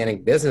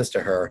organic business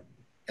to her.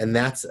 And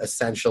that's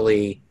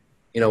essentially,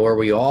 where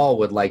we all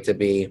would like to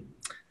be.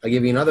 I'll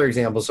give you another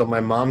example. So my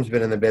mom's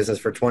been in the business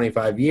for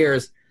 25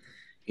 years.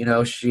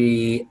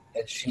 She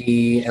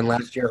and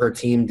last year her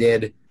team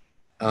did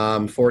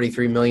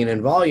 43 million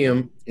in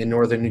volume in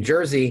Northern New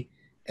Jersey.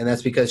 And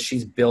that's because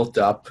she's built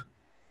up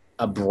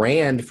a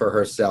brand for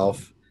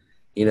herself,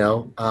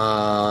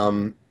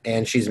 and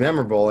she's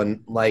memorable.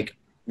 And like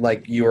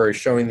you were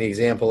showing the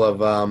example of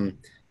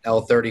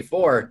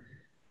L34,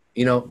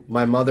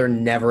 my mother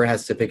never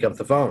has to pick up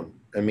the phone.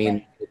 I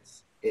mean,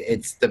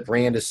 it's the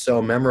brand is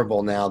so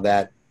memorable now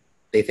that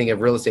they think of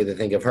real estate, they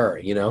think of her,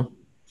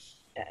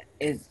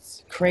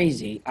 It's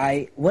crazy.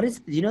 Do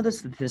you know the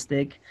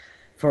statistic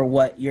for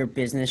what your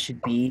business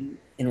should be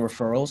in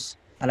referrals?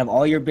 Out of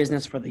all your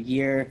business for the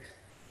year,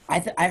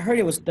 I heard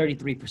it was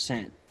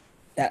 33%.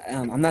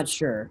 I'm not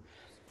sure,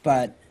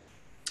 but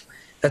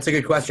that's a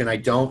good question. I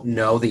don't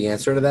know the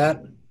answer to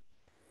that.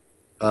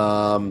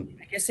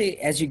 I guess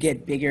as you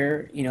get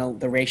bigger,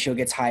 the ratio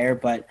gets higher.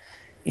 But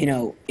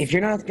if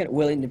you're not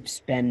willing to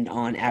spend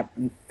on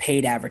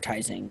paid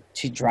advertising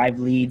to drive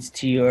leads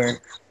to your,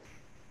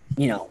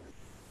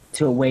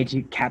 to a way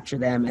to capture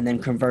them and then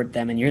convert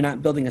them, and you're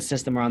not building a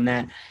system around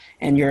that,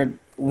 and you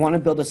want to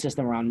build a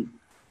system around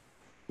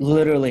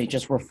literally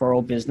just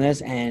referral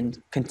business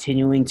and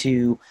continuing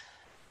to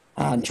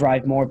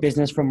drive more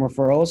business from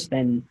referrals,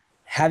 then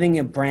having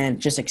a brand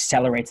just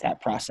accelerates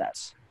that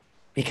process.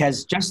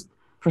 Because just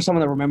for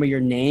someone to remember your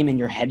name and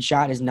your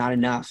headshot is not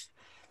enough.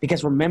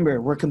 Because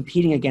remember, we're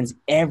competing against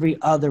every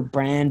other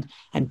brand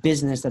and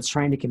business that's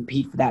trying to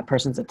compete for that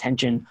person's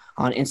attention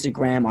on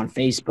Instagram, on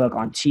Facebook,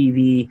 on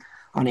TV,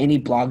 on any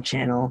blog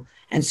channel.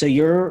 And so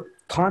your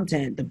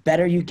content, the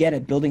better you get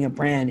at building a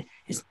brand,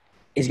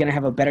 is going to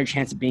have a better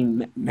chance of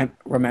being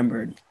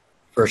remembered.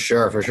 For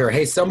sure.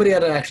 Hey, somebody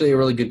had actually a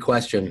really good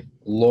question.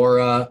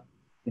 Laura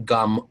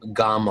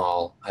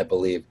Gamal, I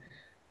believe.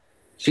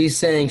 She's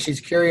saying she's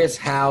curious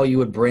how you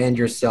would brand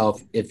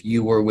yourself if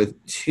you were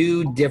with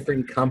two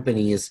different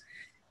companies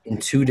in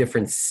two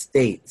different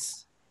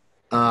states.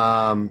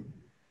 A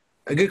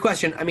good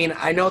question. I mean,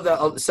 I know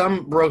that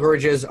some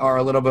brokerages are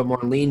a little bit more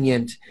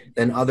lenient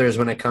than others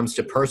when it comes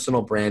to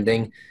personal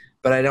branding,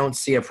 but I don't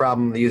see a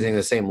problem using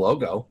the same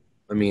logo.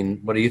 I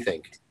mean, what do you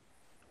think?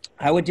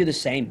 I would do the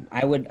same.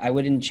 I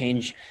wouldn't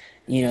change,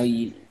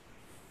 you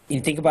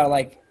think about it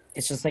like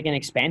it's just like an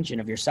expansion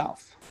of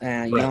yourself.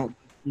 I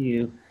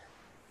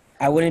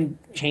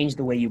wouldn't change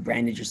the way you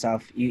branded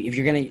yourself. If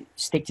you're going to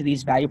stick to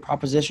these value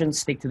propositions,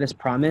 stick to this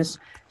promise,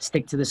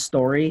 stick to this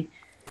story,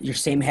 your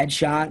same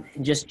headshot,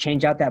 and just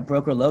change out that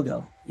broker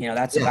logo.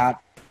 That's about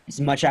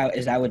as much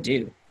as I would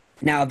do.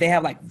 Now, if they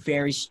have like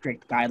very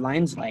strict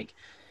guidelines, like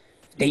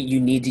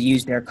you need to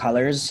use their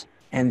colors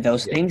and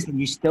those things, then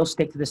you still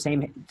stick to the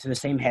same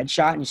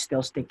headshot and you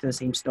still stick to the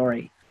same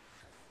story.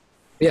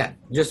 Yeah,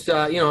 just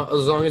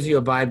as long as you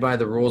abide by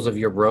the rules of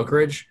your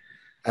brokerage,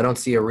 I don't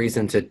see a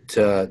reason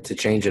to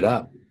change it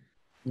up.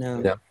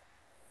 No.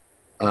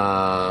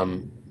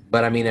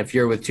 But I mean, if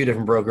you're with two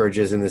different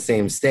brokerages in the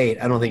same state,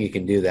 I don't think you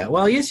can do that.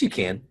 Well, yes, you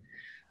can.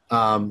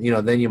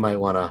 Then you might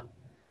want to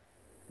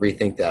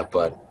rethink that.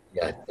 But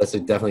yeah, that's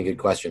definitely a good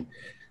question.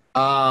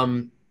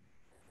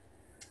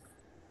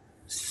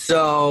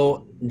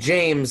 So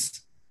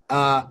James,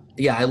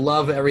 I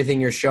love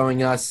everything you're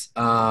showing us.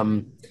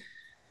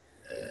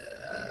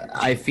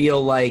 I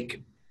feel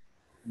like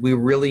we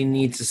really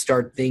need to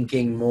start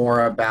thinking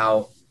more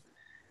about,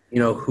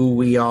 who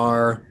we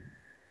are,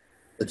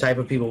 the type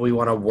of people we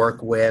want to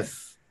work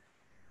with,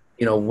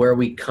 where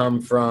we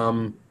come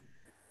from,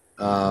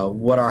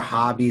 what our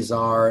hobbies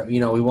are. We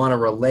want to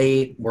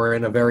relate. We're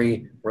in a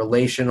very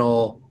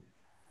relational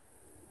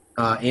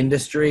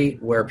industry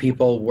where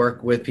people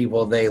work with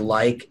people they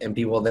like and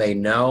people they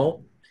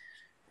know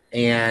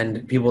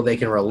and people they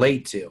can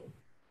relate to.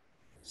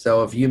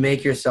 So if you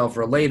make yourself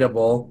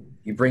relatable,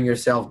 you bring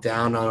yourself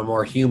down on a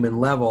more human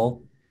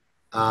level,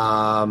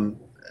 and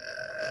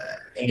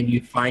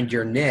you find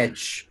your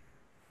niche,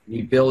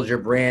 you build your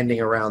branding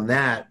around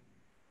that.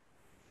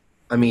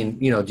 I mean,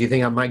 do you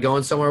think I might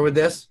going somewhere with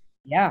this?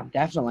 Yeah,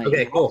 definitely.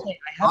 Okay, cool.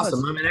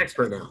 Awesome. I'm an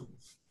expert now.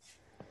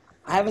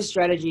 I have a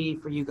strategy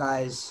for you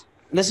guys.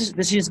 This is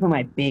just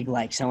my big,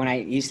 so when I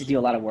used to do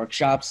a lot of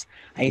workshops,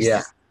 I used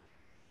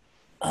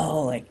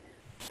to,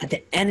 at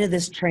the end of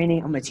this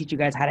training, I'm going to teach you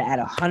guys how to add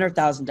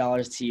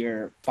 $100,000 to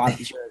your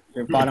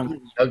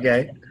bottom.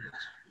 Okay.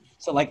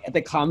 So at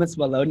the comments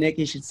below, Nick,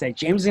 you should say,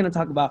 James is going to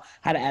talk about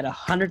how to add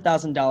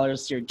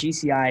 $100,000 to your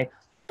GCI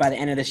by the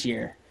end of this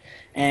year.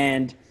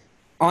 And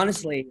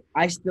honestly,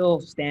 I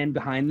still stand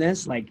behind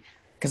this,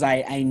 because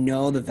I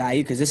know the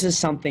value, because this is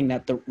something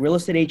that the real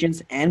estate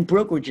agents and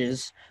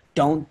brokerages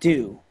don't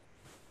do.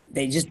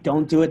 They just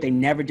don't do it. They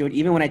never do it.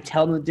 Even when I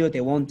tell them to do it,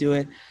 they won't do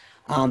it.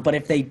 But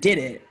if they did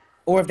it,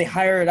 or if they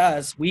hired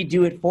us, we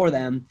do it for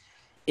them,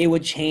 it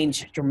would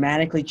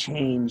dramatically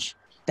change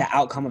the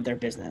outcome of their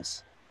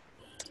business.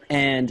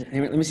 And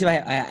let me see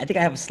if I think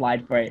I have a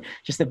slide for it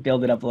just to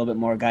build it up a little bit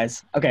more,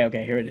 guys. Okay,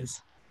 here it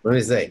is. Let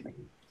me see.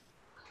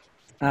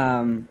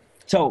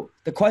 So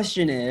the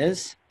question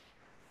is,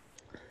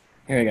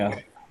 here we go.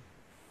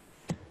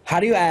 How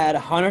do you add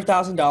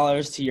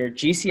 $100,000 to your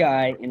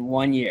GCI in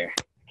 1 year?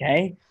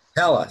 Okay.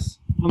 Tell us.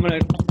 I'm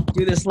going to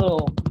do this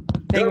little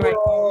thing right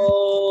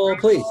here.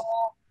 Please.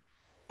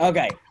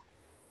 Okay.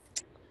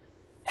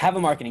 Have a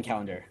marketing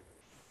calendar.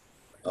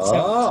 Oh.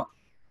 So,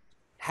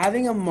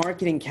 having a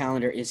marketing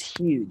calendar is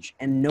huge,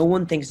 and no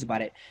one thinks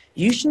about it.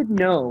 You should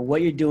know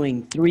what you're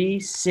doing 3,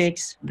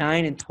 6,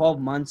 9, and 12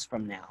 months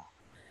from now.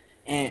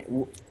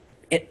 And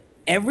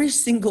every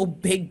single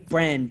big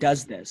brand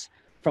does this,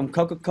 from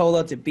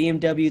Coca-Cola to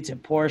BMW to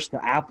Porsche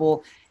to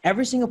Apple.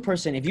 Every single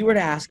person, if you were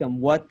to ask them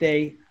what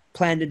they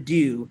plan to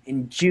do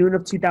in June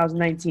of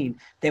 2019,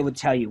 they would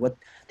tell you what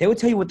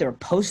they're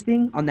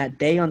posting on that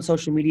day on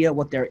social media,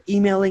 what they're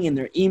emailing in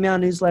their email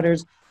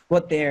newsletters,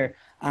 what they're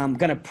going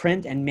to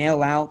print and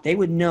mail out. They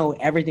would know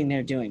everything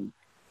they're doing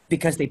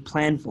because they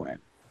plan for it.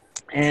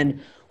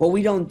 And what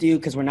we don't do,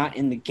 because we're not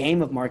in the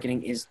game of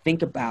marketing, is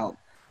think about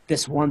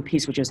this one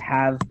piece, which is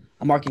have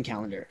a marketing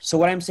calendar. So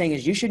what I'm saying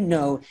is you should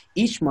know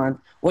each month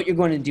what you're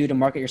going to do to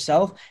market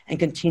yourself and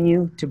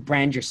continue to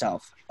brand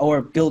yourself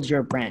or build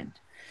your brand.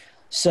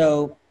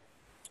 So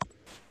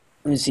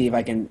let me see if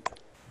I can.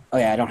 Oh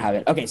yeah, I don't have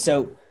it. Okay,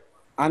 so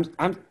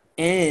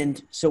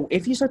so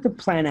if you start to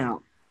plan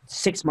out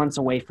 6 months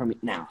away from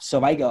now. So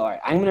if I go, all right,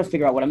 I'm going to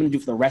figure out what I'm going to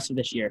do for the rest of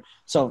this year.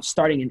 So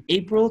starting in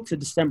April to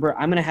December,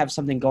 I'm going to have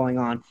something going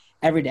on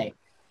every day.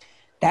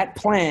 That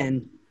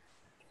plan,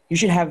 it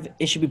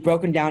should be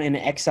broken down in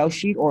an Excel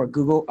sheet or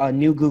a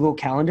new Google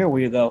Calendar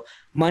where you go,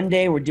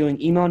 Monday, we're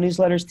doing email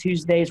newsletters.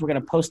 Tuesdays, we're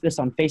going to post this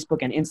on Facebook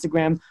and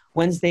Instagram.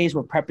 Wednesdays,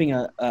 we're prepping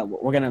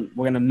we're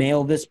going to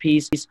mail this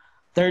piece.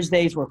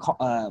 Thursdays, we're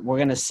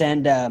going to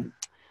send a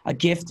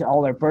gift to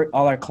all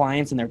our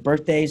clients and their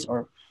birthdays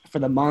or for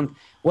the month.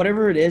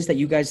 Whatever it is that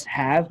you guys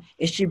have,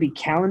 it should be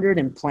calendared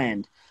and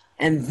planned.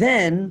 And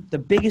then the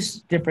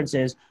biggest difference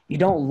is you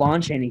don't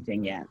launch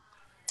anything yet,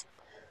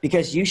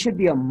 because you should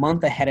be a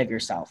month ahead of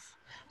yourself.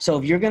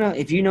 So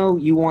if you know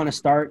you want to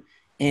start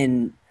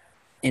in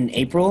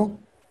April,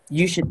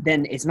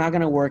 it's not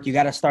going to work. You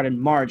got to start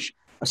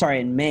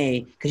in May,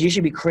 because you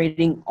should be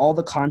creating all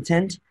the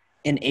content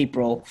in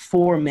April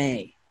for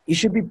May. You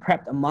should be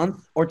prepped a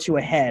month or two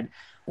ahead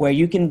where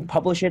you can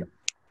publish it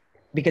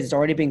because it's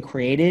already been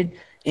created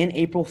in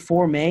April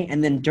for May,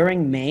 and then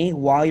during May,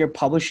 while you're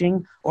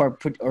publishing or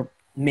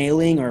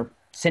mailing or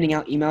sending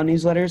out email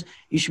newsletters,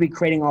 you should be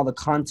creating all the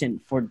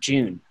content for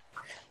June.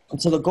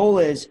 And so the goal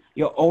is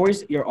you're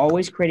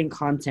always creating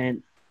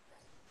content.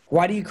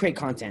 Why do you create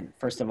content?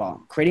 First of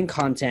all, creating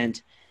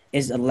content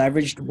is a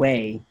leveraged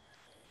way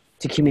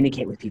to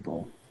communicate with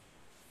people.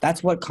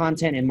 That's what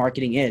content and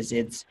marketing is.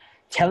 It's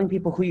telling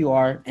people who you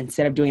are.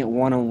 Instead of doing it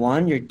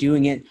one-on-one, you're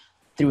doing it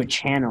through a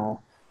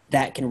channel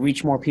that can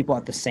reach more people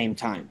at the same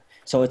time.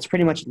 So it's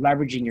pretty much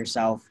leveraging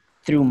yourself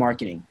through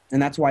marketing.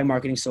 And that's why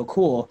marketing is so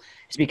cool,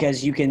 is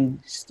because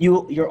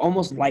you're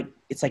almost like,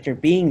 it's like you're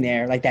being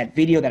there, like that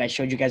video that I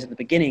showed you guys at the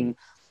beginning,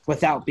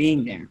 without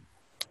being there.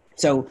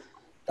 So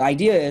the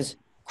idea is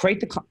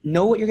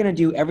know what you're going to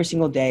do every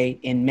single day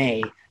in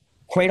May,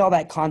 create all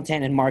that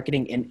content and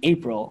marketing in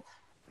April.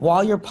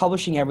 While you're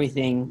publishing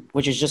everything,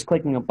 which is just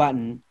clicking a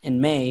button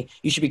in May,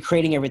 you should be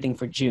creating everything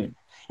for June.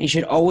 And you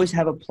should always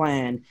have a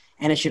plan,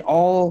 and it should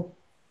all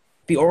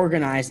be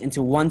organized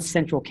into one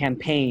central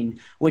campaign,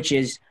 which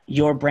is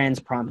your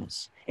brand's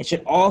promise. It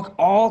should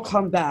all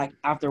come back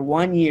after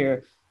 1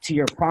 year to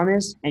your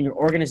promise and your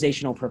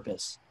organizational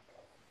purpose.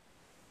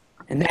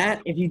 And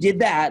that, if you did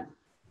that,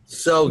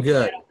 so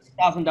good.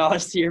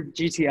 $1,000 to your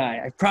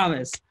GTI, I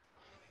promise.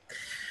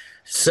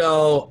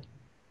 So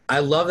I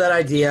love that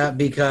idea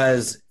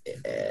because,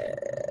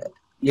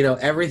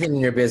 everything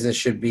in your business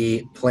should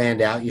be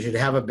planned out. You should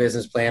have a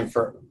business plan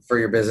for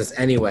your business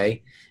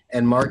anyway.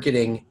 And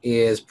marketing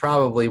is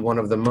probably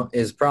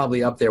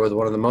up there with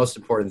one of the most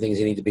important things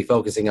you need to be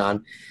focusing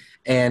on.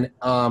 And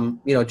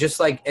just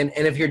like and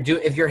if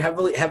you're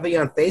heavy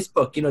on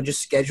Facebook,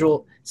 just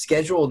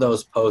schedule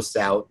those posts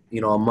out,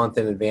 a month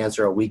in advance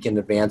or a week in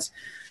advance,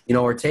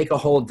 or take a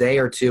whole day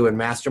or two and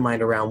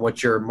mastermind around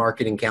what your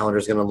marketing calendar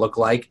is going to look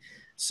like,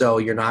 so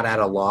you're not at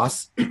a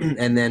loss.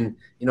 And then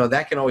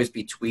that can always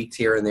be tweaked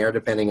here and there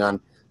depending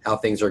on how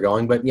things are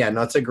going. But yeah,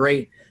 no, it's a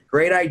great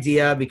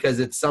idea, because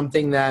it's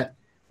something that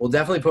will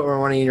definitely put more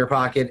money in your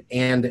pocket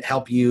and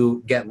help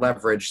you get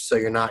leverage, so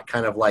you're not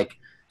kind of like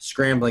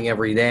scrambling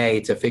every day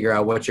to figure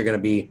out what you're going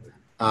to be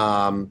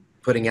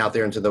putting out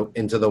there into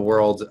the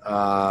world,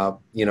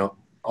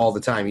 all the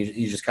time.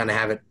 You just kind of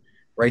have it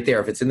right there.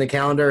 If it's in the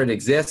calendar, it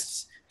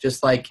exists,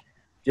 just like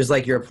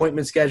your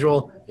appointment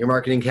schedule, your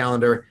marketing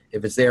calendar.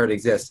 If it's there, it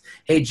exists.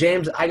 Hey,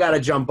 James, I got to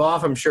jump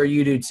off. I'm sure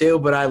you do too,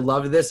 but I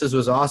loved this. This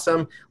was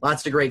awesome.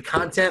 Lots of great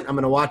content. I'm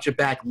going to watch it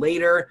back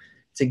later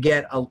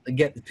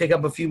to pick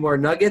up a few more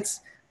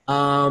nuggets.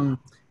 But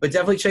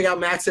definitely check out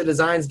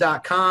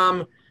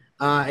maxadesigns.com.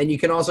 And you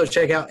can also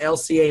check out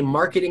LCA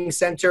Marketing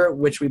Center,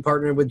 which we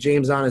partnered with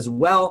James on as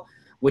well,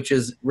 which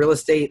is real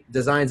estate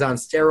designs on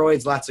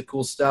steroids. Lots of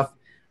cool stuff.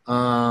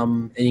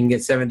 And you can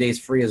get 7 days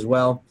free as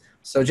well.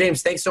 So,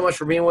 James, thanks so much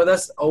for being with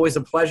us. Always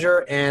a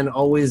pleasure, and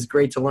always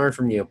great to learn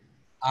from you.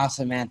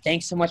 Awesome, man.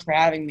 Thanks so much for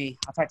having me.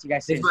 I'll talk to you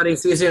guys soon. Thanks, buddy.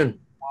 See you soon.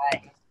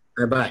 Bye.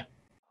 Bye-bye.